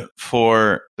good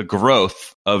for the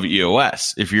growth of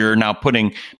EOS. If you're now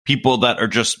putting people that are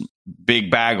just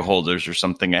big bag holders or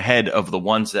something ahead of the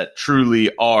ones that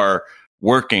truly are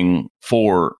working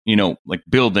for, like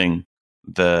building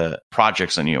the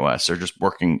projects on EOS or just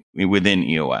working within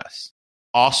EOS.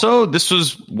 Also, this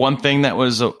was one thing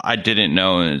that I didn't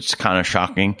know, and it's kind of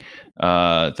shocking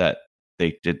that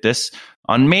they did this.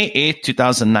 On May 8th,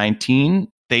 2019,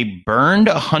 they burned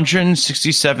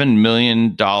 $167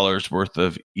 million worth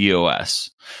of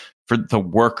EOS for the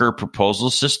worker proposal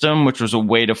system, which was a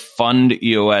way to fund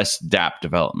EOS dApp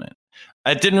development.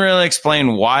 I didn't really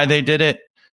explain why they did it,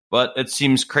 but it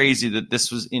seems crazy that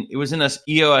it was in an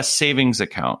EOS savings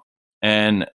account,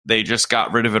 and they just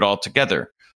got rid of it altogether.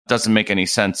 It doesn't make any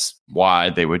sense why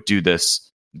they would do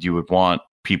this. You would want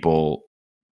people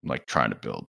like trying to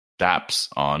build dApps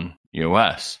on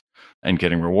EOS and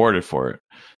getting rewarded for it.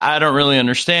 I don't really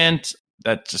understand.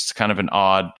 That's just kind of an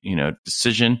odd,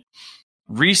 decision.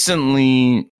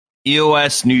 Recently,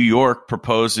 EOS New York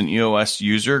proposed an EOS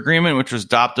user agreement, which was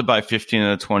adopted by 15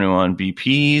 of the 21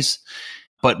 BPs,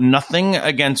 but nothing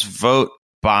against vote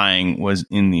buying was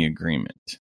in the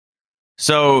agreement.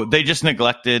 So they just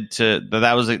neglected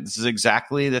this is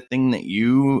exactly the thing that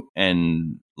you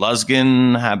and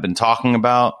Luskin have been talking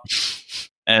about.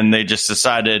 And they just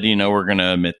decided, we're going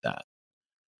to admit that.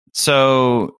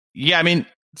 So, yeah, I mean,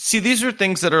 see, these are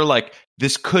things that are like,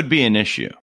 this could be an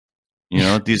issue.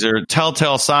 These are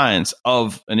telltale signs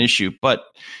of an issue. But,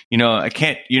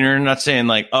 you're not saying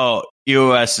like, oh,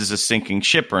 EOS is a sinking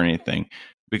ship or anything,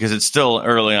 because it's still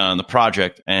early on in the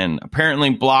project. And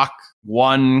apparently Block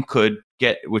 1 could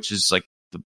get, which is like,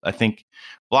 I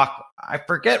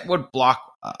forget what Block,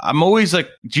 I'm always like,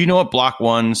 do you know what Block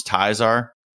 1's ties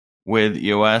are with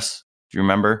EOS? Do you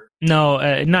remember?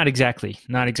 No, not exactly.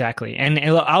 Not exactly. And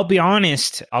I'll be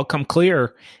honest, I'll come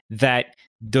clear that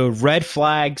the red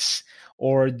flags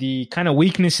or the kind of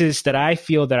weaknesses that I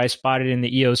feel that I spotted in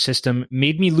the EOS system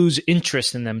made me lose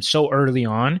interest in them so early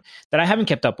on that I haven't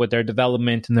kept up with their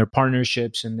development and their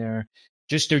partnerships and their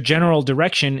general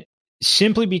direction,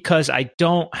 simply because I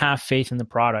don't have faith in the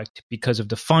product because of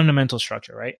the fundamental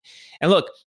structure, right? And look,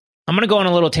 I'm going to go on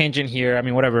a little tangent here. I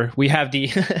mean, whatever. We have the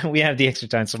extra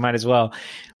time, so might as well.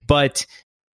 But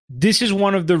this is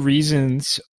one of the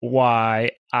reasons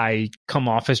why I come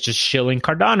off as just shilling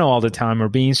Cardano all the time or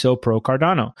being so pro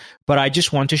Cardano. But I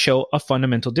just want to show a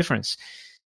fundamental difference.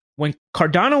 When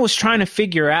Cardano was trying to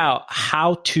figure out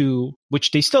how to,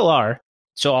 which they still are,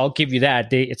 so I'll give you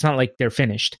that. It's not like they're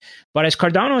finished. But as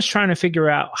Cardano is trying to figure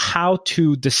out how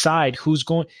to decide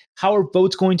how are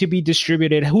votes going to be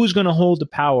distributed, who's going to hold the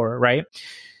power, right?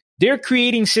 They're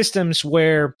creating systems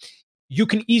where you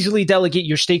can easily delegate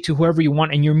your stake to whoever you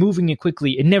want, and you're moving it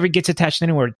quickly. It never gets attached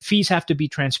anywhere. Fees have to be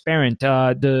transparent.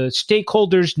 The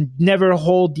stakeholders never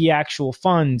hold the actual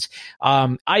funds.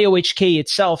 IOHK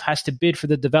itself has to bid for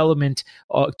the development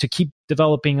to keep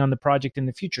developing on the project in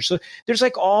the future. So there's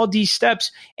like all these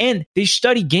steps, and they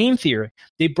study game theory.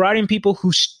 They brought in people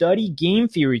who study game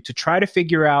theory to try to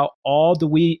figure out all the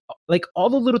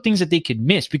little things that they could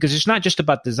miss, because it's not just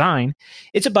about design.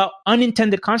 It's about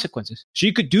unintended consequences. So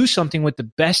you could do something with the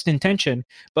best intention,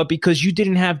 but because you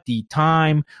didn't have the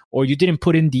time or you didn't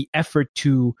put in the effort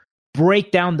to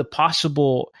break down the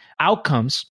possible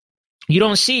outcomes, you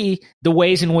don't see the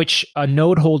ways in which a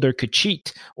node holder could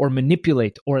cheat or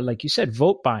manipulate or, like you said,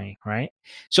 vote buying, right?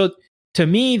 So to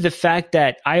me, the fact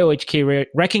that IOHK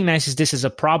recognizes this as a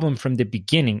problem from the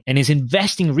beginning and is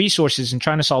investing resources in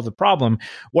trying to solve the problem,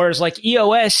 whereas like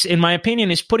EOS, in my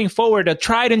opinion, is putting forward a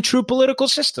tried and true political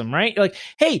system, right? Like,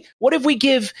 hey, what if we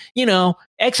give,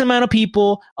 X amount of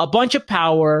people a bunch of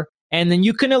power, and then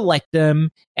you can elect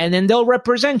them, and then they'll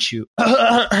represent you.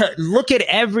 Look at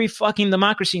every fucking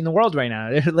democracy in the world right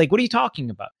now. Like, what are you talking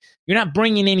about? You're not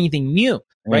bringing anything new,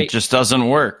 right? It just doesn't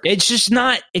work. It's just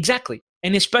not, exactly.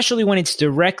 And especially when it's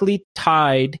directly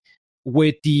tied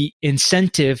with the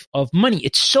incentive of money.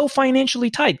 It's so financially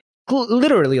tied.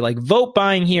 literally like vote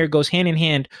buying here goes hand in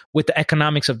hand with the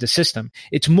economics of the system.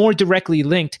 It's more directly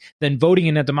linked than voting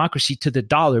in a democracy to the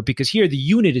dollar, because here the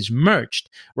unit is merged,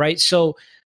 right? So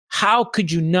how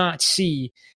could you not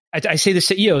see, I say this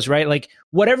to EOS, right? Like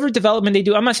whatever development they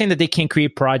do, I'm not saying that they can't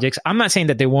create projects. I'm not saying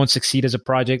that they won't succeed as a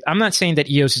project. I'm not saying that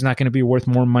EOS is not going to be worth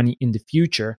more money in the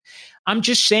future. I'm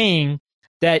just saying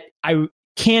that I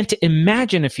can't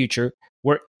imagine a future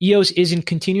where EOS isn't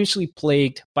continuously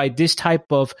plagued by this type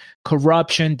of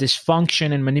corruption,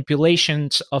 dysfunction, and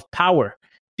manipulations of power,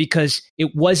 because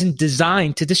it wasn't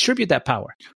designed to distribute that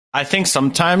power. I think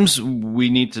sometimes we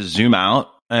need to zoom out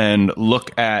and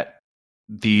look at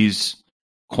these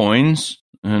coins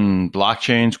and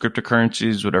blockchains,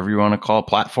 cryptocurrencies, whatever you want to call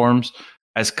platforms,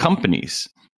 as companies.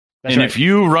 That's and right. If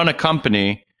you run a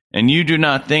company and you do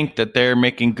not think that they're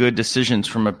making good decisions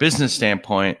from a business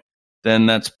standpoint, then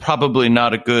that's probably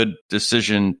not a good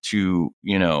decision to,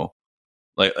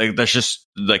 like that's just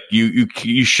like you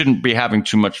shouldn't be having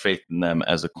too much faith in them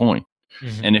as a coin.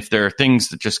 Mm-hmm. And if there are things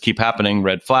that just keep happening,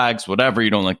 red flags, whatever,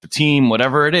 you don't like the team,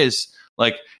 whatever it is,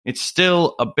 like it's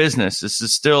still a business. This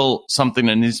is still something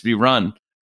that needs to be run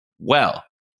well.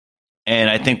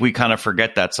 And I think we kind of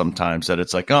forget that sometimes, that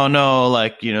it's like, oh no,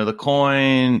 like, the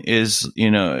coin is,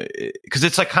 because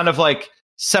it's like kind of like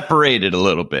separated a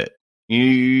little bit.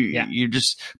 You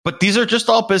just, but these are just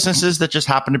all businesses that just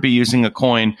happen to be using a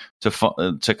coin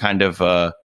to kind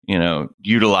of,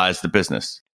 utilize the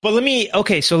business. But let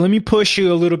me push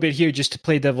you a little bit here just to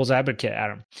play devil's advocate,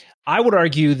 Adam. I would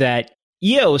argue that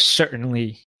EOS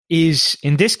certainly is,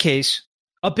 in this case,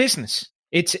 a business.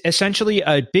 It's essentially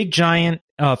a big, giant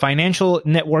financial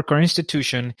network or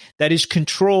institution that is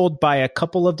controlled by a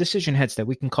couple of decision heads that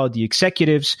we can call the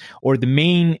executives or the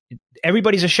main.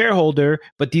 Everybody's a shareholder,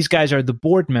 but these guys are the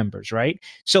board members, right?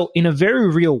 So in a very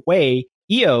real way,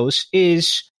 EOS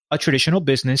is a traditional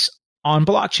business on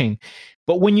blockchain.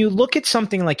 But when you look at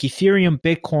something like Ethereum,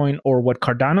 Bitcoin, or what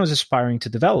Cardano is aspiring to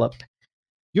develop,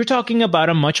 you're talking about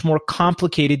a much more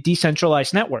complicated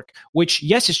decentralized network, which,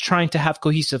 yes, is trying to have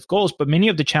cohesive goals, but many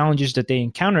of the challenges that they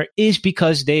encounter is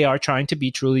because they are trying to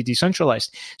be truly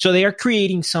decentralized. So they are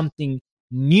creating something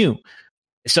new.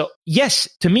 So yes,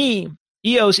 to me,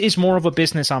 EOS is more of a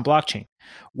business on blockchain,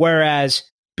 whereas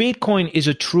Bitcoin is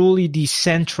a truly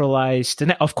decentralized.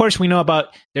 Of course, we know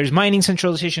about there's mining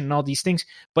centralization and all these things,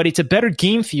 but it's a better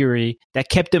game theory that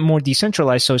kept it more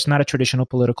decentralized. So it's not a traditional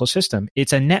political system.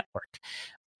 It's a network.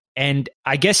 And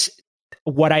I guess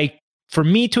for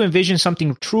me to envision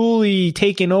something truly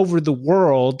taking over the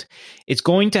world, it's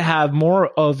going to have more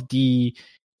of the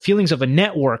feelings of a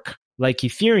network like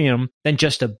Ethereum than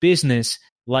just a business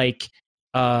like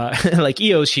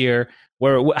EOS here.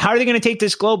 Where how are they going to take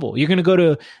this global? You're going to go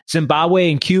to Zimbabwe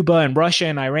and Cuba and Russia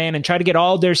and Iran and try to get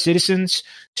all their citizens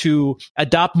to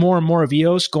adopt more and more of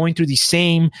EOS, going through the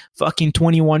same fucking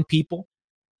 21 people?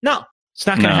 No, it's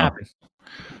not going to happen.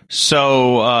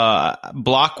 So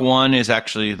Block One is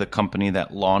actually the company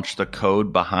that launched the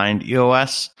code behind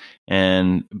EOS.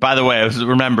 And by the way,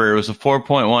 remember, it was a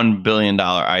 $4.1 billion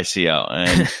ICO.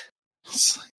 And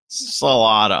it's a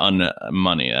lot of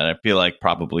money that I feel like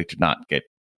probably did not get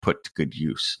put to good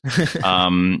use.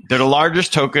 They're the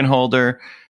largest token holder,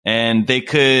 and they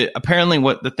could apparently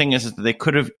what the thing is that they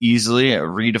could have easily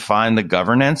redefined the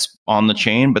governance on the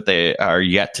chain, but they are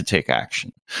yet to take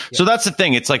action. Yeah. So that's the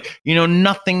thing. It's like,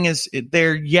 nothing is,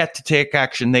 they're yet to take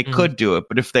action. They could do it,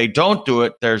 but if they don't do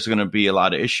it, there's going to be a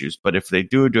lot of issues. But if they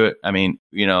do it, I mean,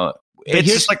 it's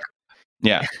just like,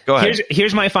 yeah, go ahead.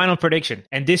 Here's my final prediction,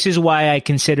 and this is why I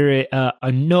consider it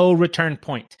a no return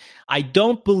point. I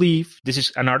don't believe, this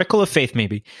is an article of faith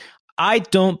maybe, I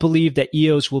don't believe that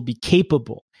EOS will be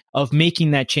capable of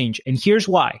making that change. And here's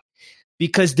why.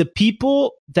 Because the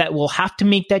people that will have to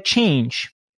make that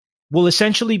change will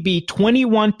essentially be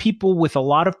 21 people with a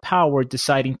lot of power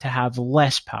deciding to have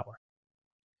less power.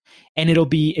 And it'll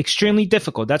be extremely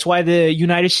difficult. That's why the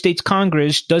United States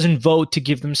Congress doesn't vote to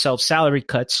give themselves salary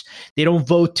cuts. They don't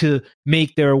vote to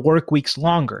make their work weeks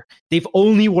longer. They've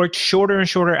only worked shorter and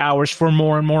shorter hours for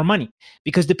more and more money,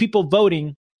 because the people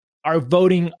voting are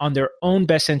voting on their own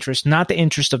best interest, not the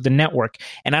interest of the network.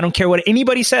 And I don't care what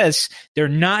anybody says, they're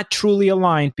not truly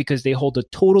aligned because they hold a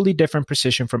totally different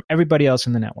position from everybody else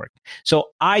in the network. So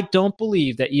I don't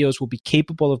believe that EOS will be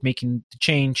capable of making the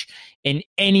change in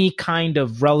any kind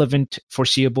of relevant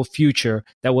foreseeable future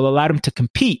that will allow them to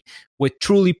compete with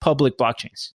truly public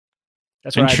blockchains.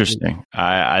 That's what interesting.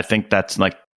 I think that's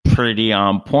like pretty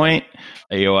on point.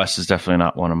 EOS is definitely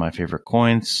not one of my favorite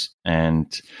coins.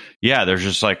 And yeah, there's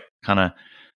just like kind of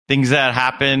things that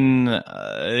happen,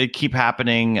 they keep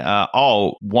happening.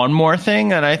 One more thing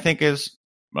that I think is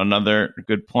another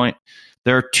good point.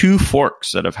 There are 2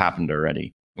 forks that have happened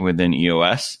already within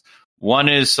EOS. One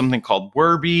is something called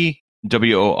Worbii,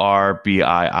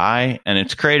 Worbii, and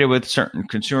it's created with certain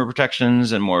consumer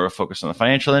protections and more of a focus on the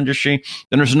financial industry.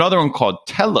 Then there's another one called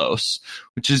Telos,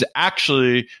 which is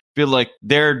actually feel like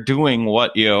they're doing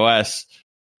what EOS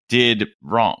did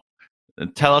wrong.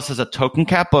 Telos has a token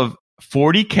cap of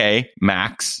 40K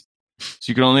max.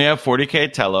 So you can only have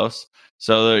 40K Telos.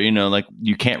 So, like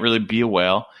you can't really be a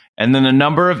whale. And then a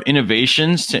number of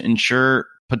innovations to ensure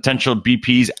potential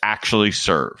BPs actually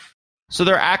serve. So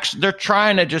they're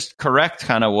trying to just correct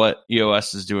kind of what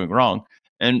EOS is doing wrong.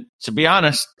 And to be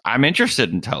honest, I'm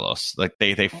interested in Telos. Like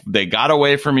they got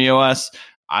away from EOS.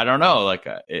 I don't know. Like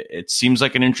it seems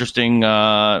like an interesting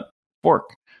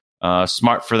fork.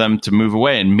 Smart for them to move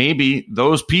away. And maybe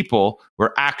those people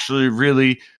were actually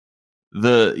really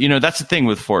that's the thing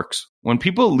with forks. When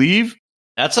people leave,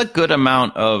 that's a good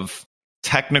amount of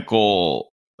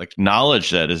technical like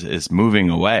knowledge that is moving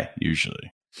away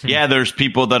usually. Yeah, there's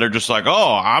people that are just like,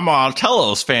 oh, I'm a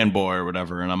Telos fanboy or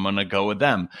whatever, and I'm going to go with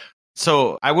them.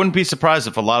 So I wouldn't be surprised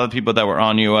if a lot of people that were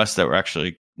on EOS that were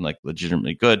actually like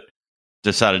legitimately good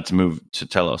decided to move to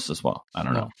Telos as well. I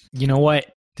don't know. You know what?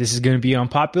 This is going to be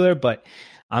unpopular, but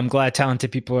I'm glad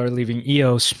talented people are leaving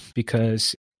EOS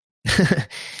because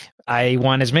I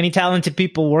want as many talented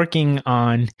people working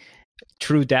on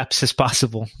true dApps as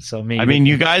possible. So maybe. I mean,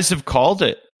 you guys have called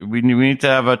it. We need to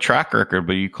have a track record,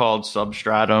 but you called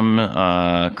Substratum,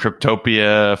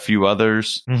 Cryptopia, a few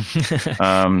others.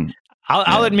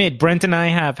 I'll admit, Brent and I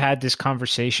have had this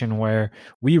conversation where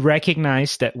we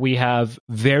recognize that we have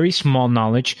very small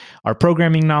knowledge. Our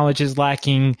programming knowledge is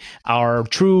lacking. Our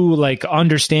true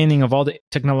understanding of all the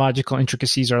technological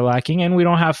intricacies are lacking, and we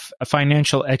don't have a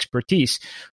financial expertise.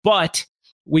 But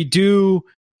we do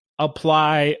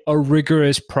apply a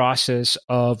rigorous process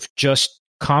of just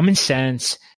common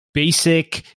sense,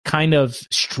 basic kind of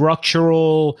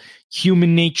structural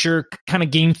human nature kind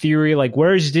of game theory, like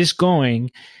where is this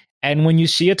going? And when you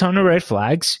see a ton of red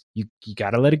flags, you got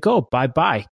to let it go.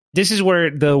 Bye-bye. This is where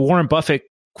the Warren Buffett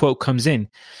quote comes in.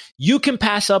 You can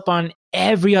pass up on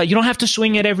you don't have to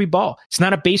swing at every ball. It's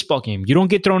not a baseball game. You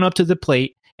don't get thrown up to the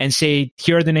plate and say,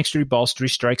 here are the next 3 balls, 3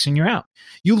 strikes, and you're out.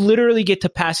 You literally get to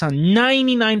pass on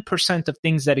 99% of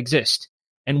things that exist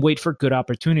and wait for good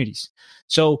opportunities.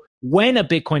 So when a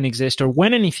Bitcoin exists or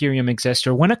when an Ethereum exists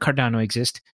or when a Cardano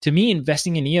exists, to me,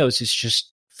 investing in EOS is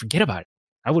just forget about it.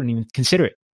 I wouldn't even consider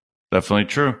it. Definitely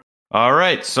true. All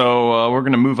right. So we're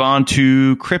going to move on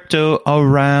to crypto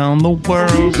around the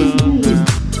world.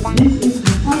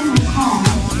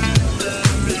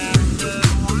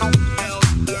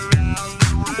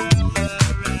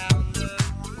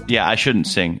 Yeah, I shouldn't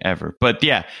sing ever. But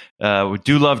yeah, we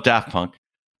do love Daft Punk.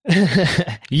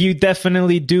 You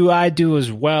definitely do. I do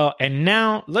as well. And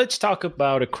now let's talk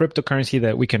about a cryptocurrency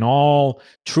that we can all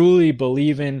truly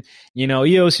believe in.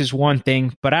 EOS is one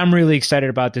thing, but I'm really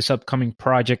excited about this upcoming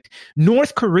project.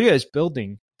 North Korea is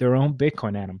building their own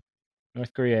Bitcoin, Adam.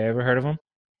 North Korea, ever heard of them?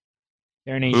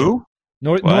 They're in Asia. Who?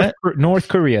 North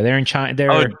Korea. They're in China.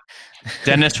 They're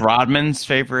Dennis Rodman's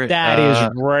favorite. That is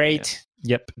right. Yeah.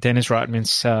 Yep, Dennis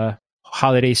Rodman's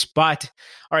holiday spot.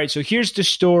 All right, so here's the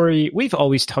story. We've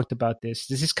always talked about this.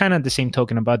 This is kind of the same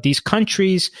token about these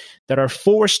countries that are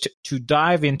forced to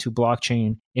dive into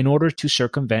blockchain in order to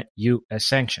circumvent U.S.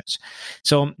 sanctions.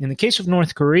 So in the case of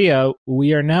North Korea,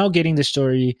 we are now getting the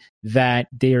story that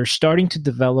they are starting to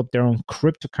develop their own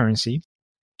cryptocurrency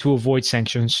to avoid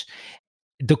sanctions.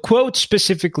 The quote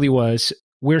specifically was,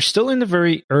 "We're still in the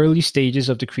very early stages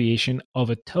of the creation of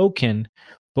a token,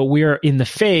 but we are in the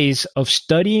phase of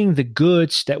studying the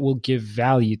goods that will give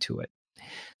value to it."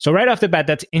 So right off the bat,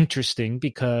 that's interesting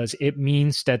because it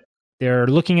means that they're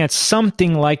looking at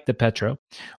something like the Petro,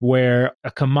 where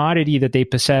a commodity that they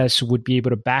possess would be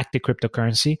able to back the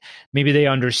cryptocurrency. Maybe they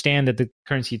understand that the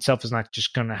currency itself is not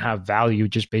just going to have value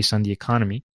just based on the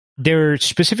economy. They're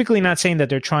specifically not saying that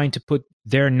they're trying to put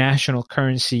their national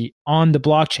currency on the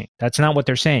blockchain. That's not what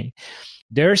they're saying.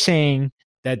 They're saying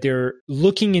that they're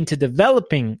looking into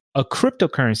developing a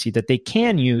cryptocurrency that they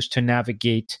can use to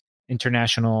navigate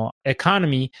international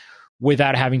economy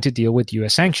without having to deal with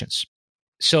U.S. sanctions.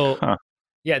 So,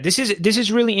 yeah, this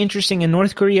is really interesting, and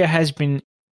North Korea has been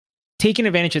taking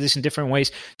advantage of this in different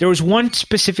ways. There was one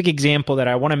specific example that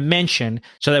I want to mention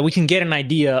so that we can get an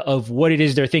idea of what it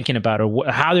is they're thinking about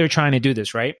or how they're trying to do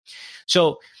this, right?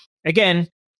 So, again,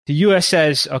 the U.S.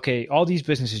 says, okay, all these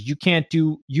businesses, you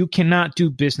cannot do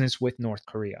business with North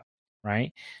Korea,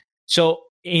 right? So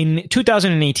in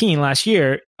 2018, last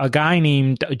year, a guy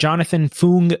named Jonathan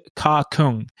Foong Ka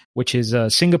Kung, which is a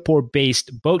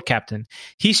Singapore-based boat captain,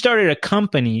 he started a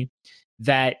company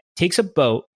that takes a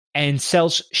boat and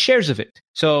sells shares of it.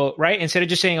 So, right, instead of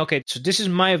just saying, okay, so this is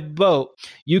my boat,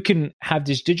 you can have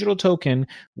this digital token,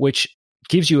 which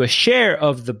gives you a share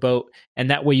of the boat, and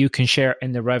that way you can share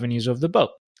in the revenues of the boat.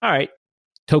 All right,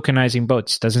 tokenizing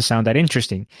boats doesn't sound that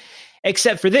interesting,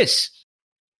 except for this.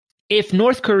 If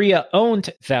North Korea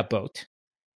owned that boat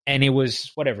and it was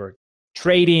whatever,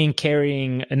 trading,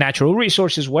 carrying natural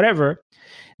resources, whatever,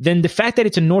 then the fact that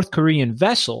it's a North Korean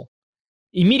vessel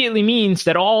immediately means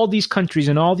that all these countries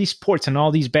and all these ports and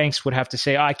all these banks would have to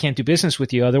say, I can't do business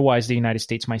with you. Otherwise, the United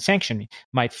States might sanction me,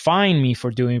 might fine me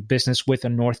for doing business with a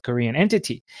North Korean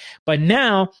entity. But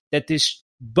now that this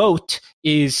boat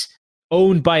is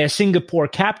owned by a Singapore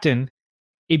captain,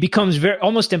 it becomes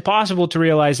almost impossible to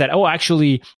realize that, oh,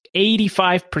 actually,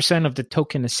 85% of the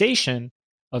tokenization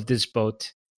of this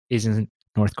boat is in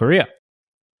North Korea,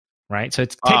 right? So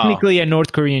it's technically a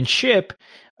North Korean ship,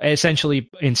 essentially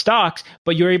in stocks,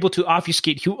 but you're able to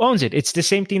obfuscate who owns it. It's the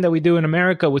same thing that we do in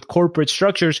America with corporate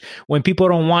structures. When people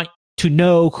don't want to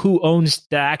know who owns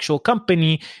the actual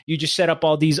company, you just set up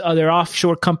all these other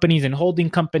offshore companies and holding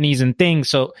companies and things.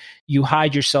 So you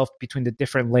hide yourself between the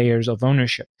different layers of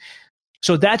ownership.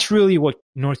 So that's really what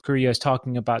North Korea is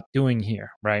talking about doing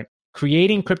here, right?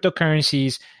 Creating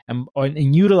cryptocurrencies and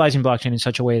utilizing blockchain in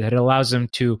such a way that it allows them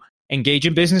to engage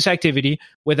in business activity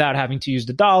without having to use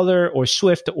the dollar or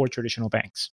SWIFT or traditional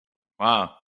banks. Wow,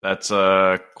 that's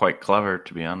quite clever,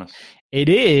 to be honest. It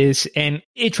is, and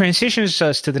it transitions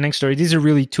us to the next story. These are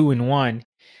really two in one.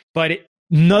 But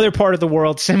another part of the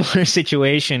world, similar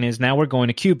situation, is now we're going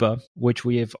to Cuba, which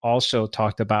we have also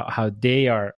talked about how they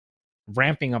are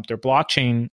ramping up their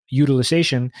blockchain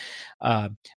utilization.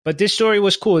 But this story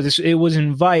was cool. It was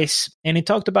in Vice, and it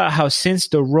talked about how since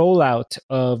the rollout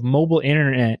of mobile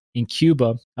internet in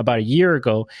Cuba about a year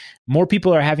ago, more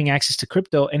people are having access to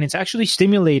crypto, and it's actually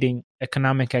stimulating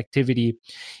economic activity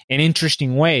in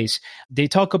interesting ways. They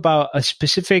talk about a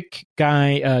specific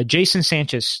guy, Jason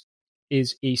Sanchez,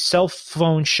 is a cell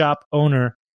phone shop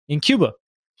owner in Cuba.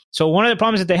 So one of the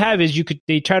problems that they have is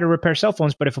they try to repair cell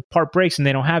phones, but if a part breaks and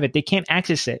they don't have it, they can't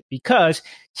access it because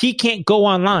he can't go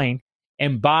online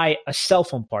and buy a cell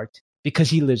phone part because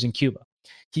he lives in Cuba.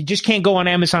 He just can't go on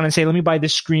Amazon and say, let me buy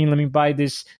this screen, let me buy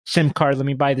this SIM card, let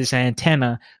me buy this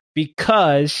antenna,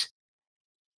 because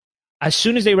as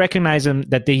soon as they recognize him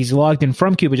that he's logged in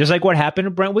from Cuba, just like what happened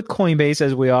to Brent with Coinbase,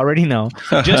 as we already know,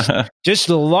 just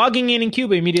logging in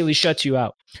Cuba immediately shuts you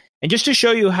out. And just to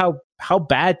show you how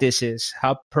bad this is,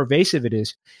 how pervasive it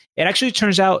is, it actually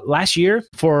turns out last year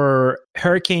for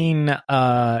Hurricane,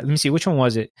 let me see, which one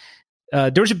was it?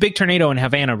 There was a big tornado in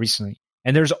Havana recently,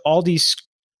 and there's all these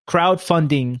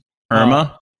crowdfunding.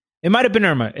 Irma? It might have been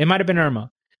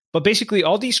Irma. But basically,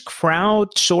 all these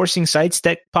crowdsourcing sites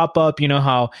that pop up, you know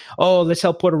how, oh, let's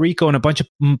help Puerto Rico, and a bunch of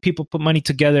people put money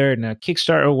together and a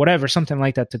Kickstarter or whatever, something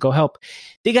like that to go help.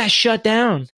 They got shut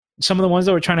down. Some of the ones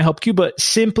that were trying to help Cuba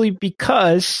simply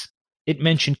because it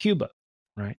mentioned Cuba,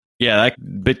 right? Yeah, that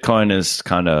Bitcoin is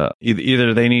kind of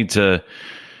either they need to.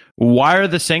 Why are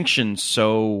the sanctions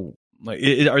so? Like,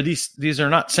 are these are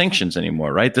not sanctions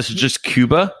anymore, right? This is just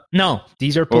Cuba. No,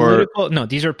 these are political. No,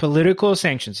 these are political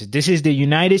sanctions. This is the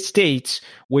United States,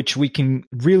 which we can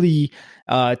really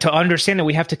to understand that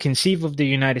we have to conceive of the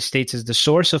United States as the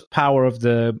source of power of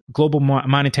the global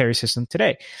monetary system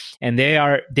today, and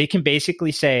they can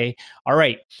basically say, all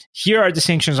right, here are the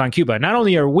sanctions on Cuba. Not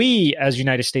only are we as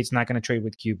United States not going to trade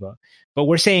with Cuba, but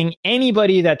we're saying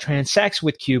anybody that transacts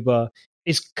with Cuba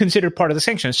is considered part of the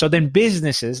sanctions. So then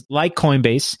businesses like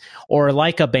Coinbase or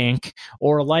like a bank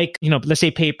or like, let's say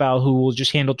PayPal, who will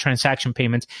just handle transaction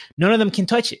payments, none of them can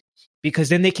touch it because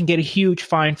then they can get a huge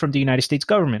fine from the United States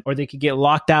government, or they could get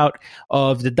locked out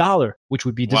of the dollar, which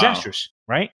would be disastrous,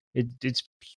 right? It's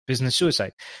business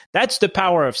suicide. That's the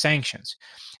power of sanctions.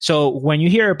 So when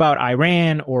you hear about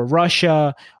Iran or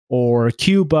Russia or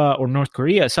Cuba or North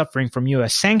Korea suffering from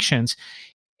U.S. sanctions,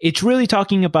 it's really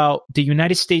talking about the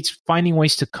United States finding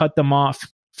ways to cut them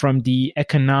off from the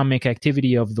economic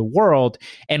activity of the world,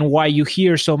 and why you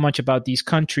hear so much about these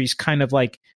countries kind of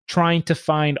like trying to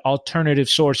find alternative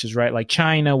sources, right? Like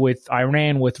China with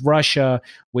Iran, with Russia,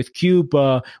 with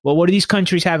Cuba. Well, what do these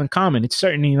countries have in common? It's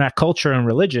certainly not culture and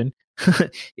religion.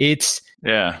 It's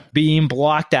being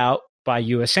blocked out by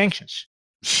U.S. sanctions.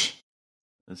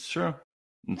 It's true.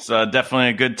 It's definitely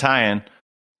a good tie-in.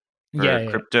 For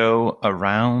crypto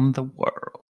around the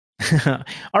world.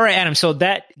 All right, Adam. So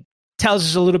that tells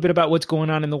us a little bit about what's going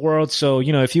on in the world. So,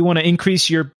 if you want to increase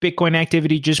your Bitcoin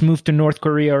activity, just move to North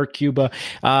Korea or Cuba.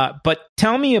 But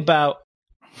tell me about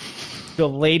the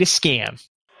latest scam.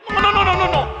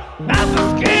 No. That's a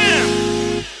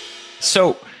scam.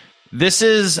 So this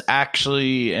is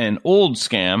actually an old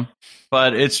scam,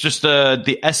 but it's just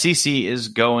the SEC is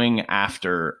going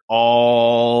after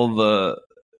all the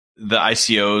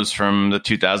ICOs from the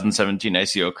 2017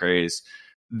 ICO craze.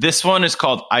 This one is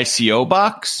called ICO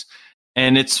Box,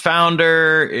 and its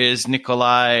founder is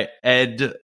Nikolai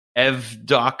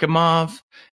Evdokimov.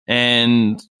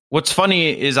 And what's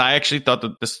funny is I actually thought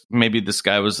that this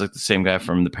guy was like the same guy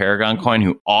from the Paragon coin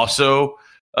who also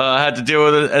had to deal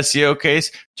with an SEO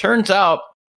case. Turns out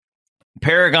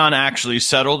Paragon actually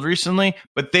settled recently,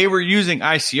 but they were using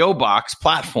ICO Box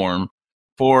platform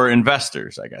for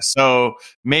investors, I guess. So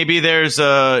maybe there's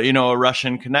a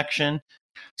Russian connection.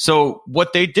 So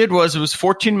what they did was it was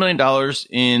 $14 million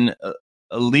in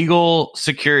illegal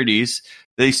securities.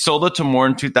 They sold it to more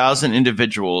than 2,000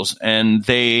 individuals, and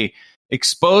they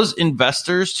exposed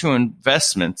investors to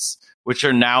investments which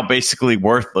are now basically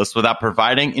worthless without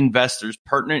providing investors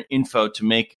pertinent info to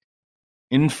make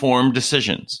informed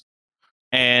decisions.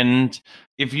 And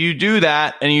if you do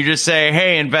that and you just say,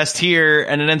 hey, invest here,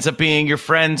 and it ends up being your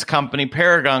friend's company,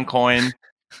 Paragon Coin,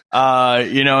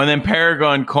 and then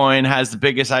Paragon Coin has the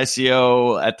biggest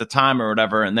ICO at the time or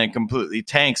whatever, and then completely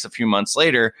tanks a few months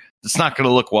later, it's not going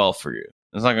to look well for you.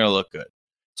 It's not going to look good.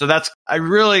 So I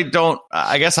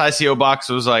guess ICO Box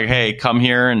was like, hey, come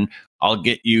here and I'll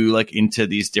get you like into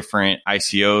these different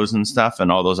ICOs and stuff.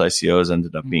 And all those ICOs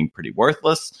ended up being pretty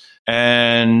worthless.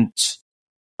 And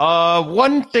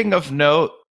one thing of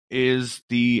note is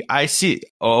the website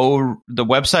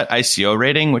ICO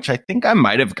rating, which I think I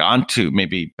might have gone to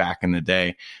maybe back in the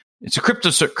day. It's a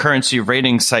cryptocurrency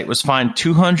rating site, was fined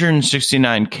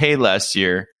 $269K last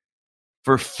year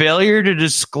for failure to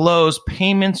disclose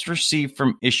payments received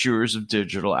from issuers of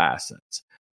digital assets.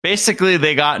 Basically,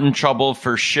 they got in trouble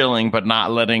for shilling, but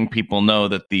not letting people know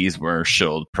that these were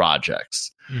shilled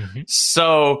projects. Mm-hmm.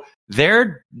 So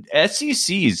their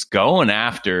SEC's going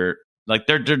after, like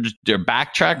they're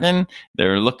backtracking.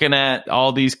 They're looking at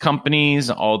all these companies,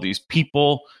 all these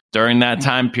people during that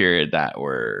time period that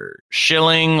were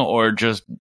shilling or just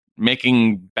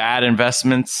making bad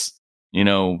investments,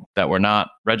 that were not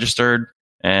registered,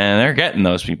 and they're getting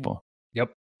those people.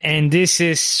 Yep. And this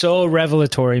is so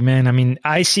revelatory, man. I mean,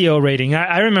 ICO rating.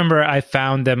 I remember I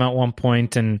found them at one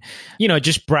point and,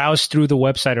 just browsed through the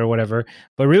website or whatever.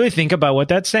 But really think about what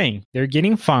that's saying. They're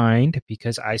getting fined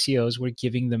because ICOs were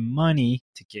giving them money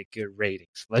to get good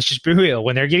ratings. Let's just be real.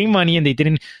 When they're getting money and they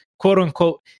didn't, quote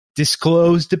unquote,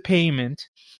 disclose the payment,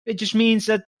 it just means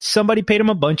that somebody paid them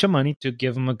a bunch of money to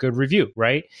give them a good review,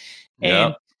 right? Yeah.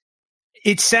 And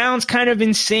it sounds kind of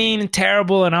insane and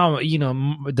terrible and all,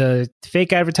 the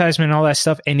fake advertisement and all that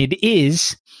stuff. And it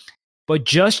is. But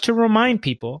just to remind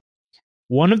people,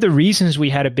 one of the reasons we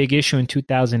had a big issue in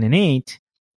 2008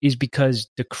 is because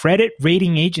the credit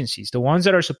rating agencies, the ones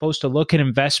that are supposed to look at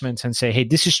investments and say, hey,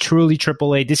 this is truly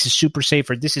AAA, this is super safe,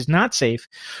 or this is not safe,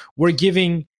 were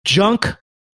giving junk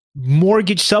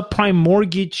mortgage, subprime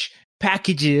mortgage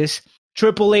packages,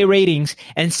 AAA ratings,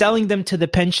 and selling them to the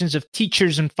pensions of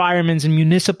teachers and firemen and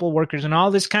municipal workers and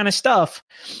all this kind of stuff,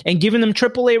 and giving them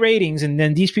AAA ratings. And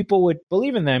then these people would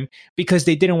believe in them because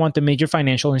they didn't want the major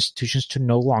financial institutions to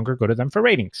no longer go to them for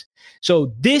ratings.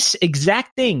 So this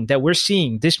exact thing that we're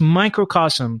seeing, this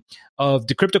microcosm of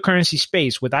the cryptocurrency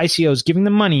space with ICOs giving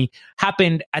them money,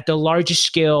 happened at the largest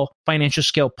scale, financial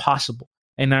scale possible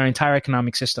in our entire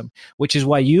economic system, which is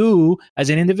why you as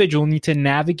an individual need to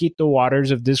navigate the waters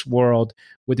of this world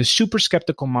with a super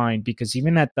skeptical mind, because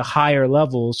even at the higher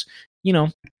levels,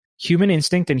 human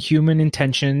instinct and human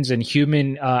intentions and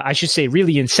human,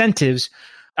 really incentives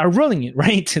are ruling it,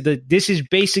 right? This is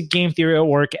basic game theory at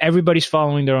work. Everybody's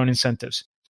following their own incentives.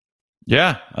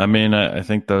 Yeah. I mean, I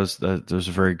think those are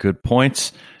very good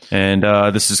points. And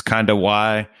this is kind of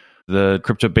why the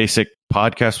Crypto Basic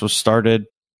podcast was started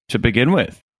to begin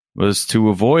with, was to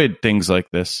avoid things like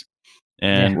this.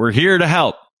 And we're here to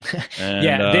help.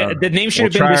 And, the name should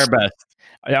have been our best.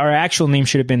 Our actual name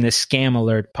should have been the Scam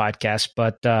Alert podcast,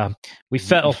 but we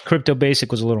felt Crypto Basic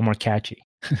was a little more catchy.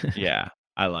 Yeah,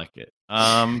 I like it.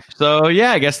 I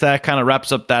guess that kind of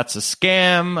wraps up That's a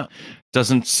Scam.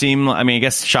 Doesn't seem, I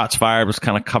guess Shots Fired was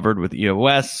kind of covered with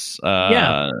EOS.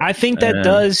 I think that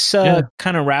does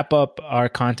kind of wrap up our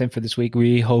content for this week.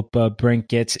 We hope Brent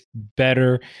gets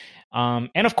better.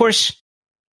 And of course,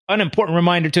 an important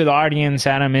reminder to the audience,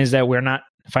 Adam, is that we're not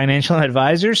financial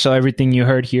advisors. So everything you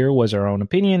heard here was our own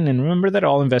opinion. And remember that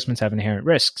all investments have inherent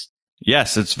risks.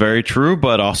 Yes, it's very true.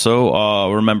 But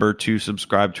also remember to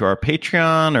subscribe to our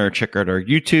Patreon or check out our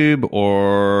YouTube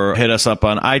or hit us up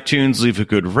on iTunes. Leave a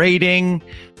good rating.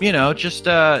 Just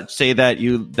say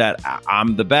that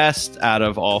I'm the best out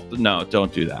of all. No,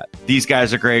 don't do that. These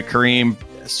guys are great. Kareem,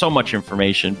 so much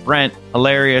information. Brent,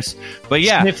 hilarious. But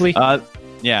yeah, sniffly.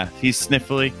 Yeah, he's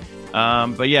sniffly.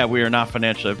 But yeah, we are not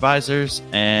financial advisors.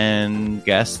 And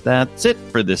guess that's it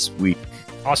for this week.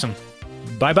 Awesome.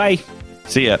 Bye-bye.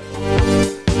 See ya.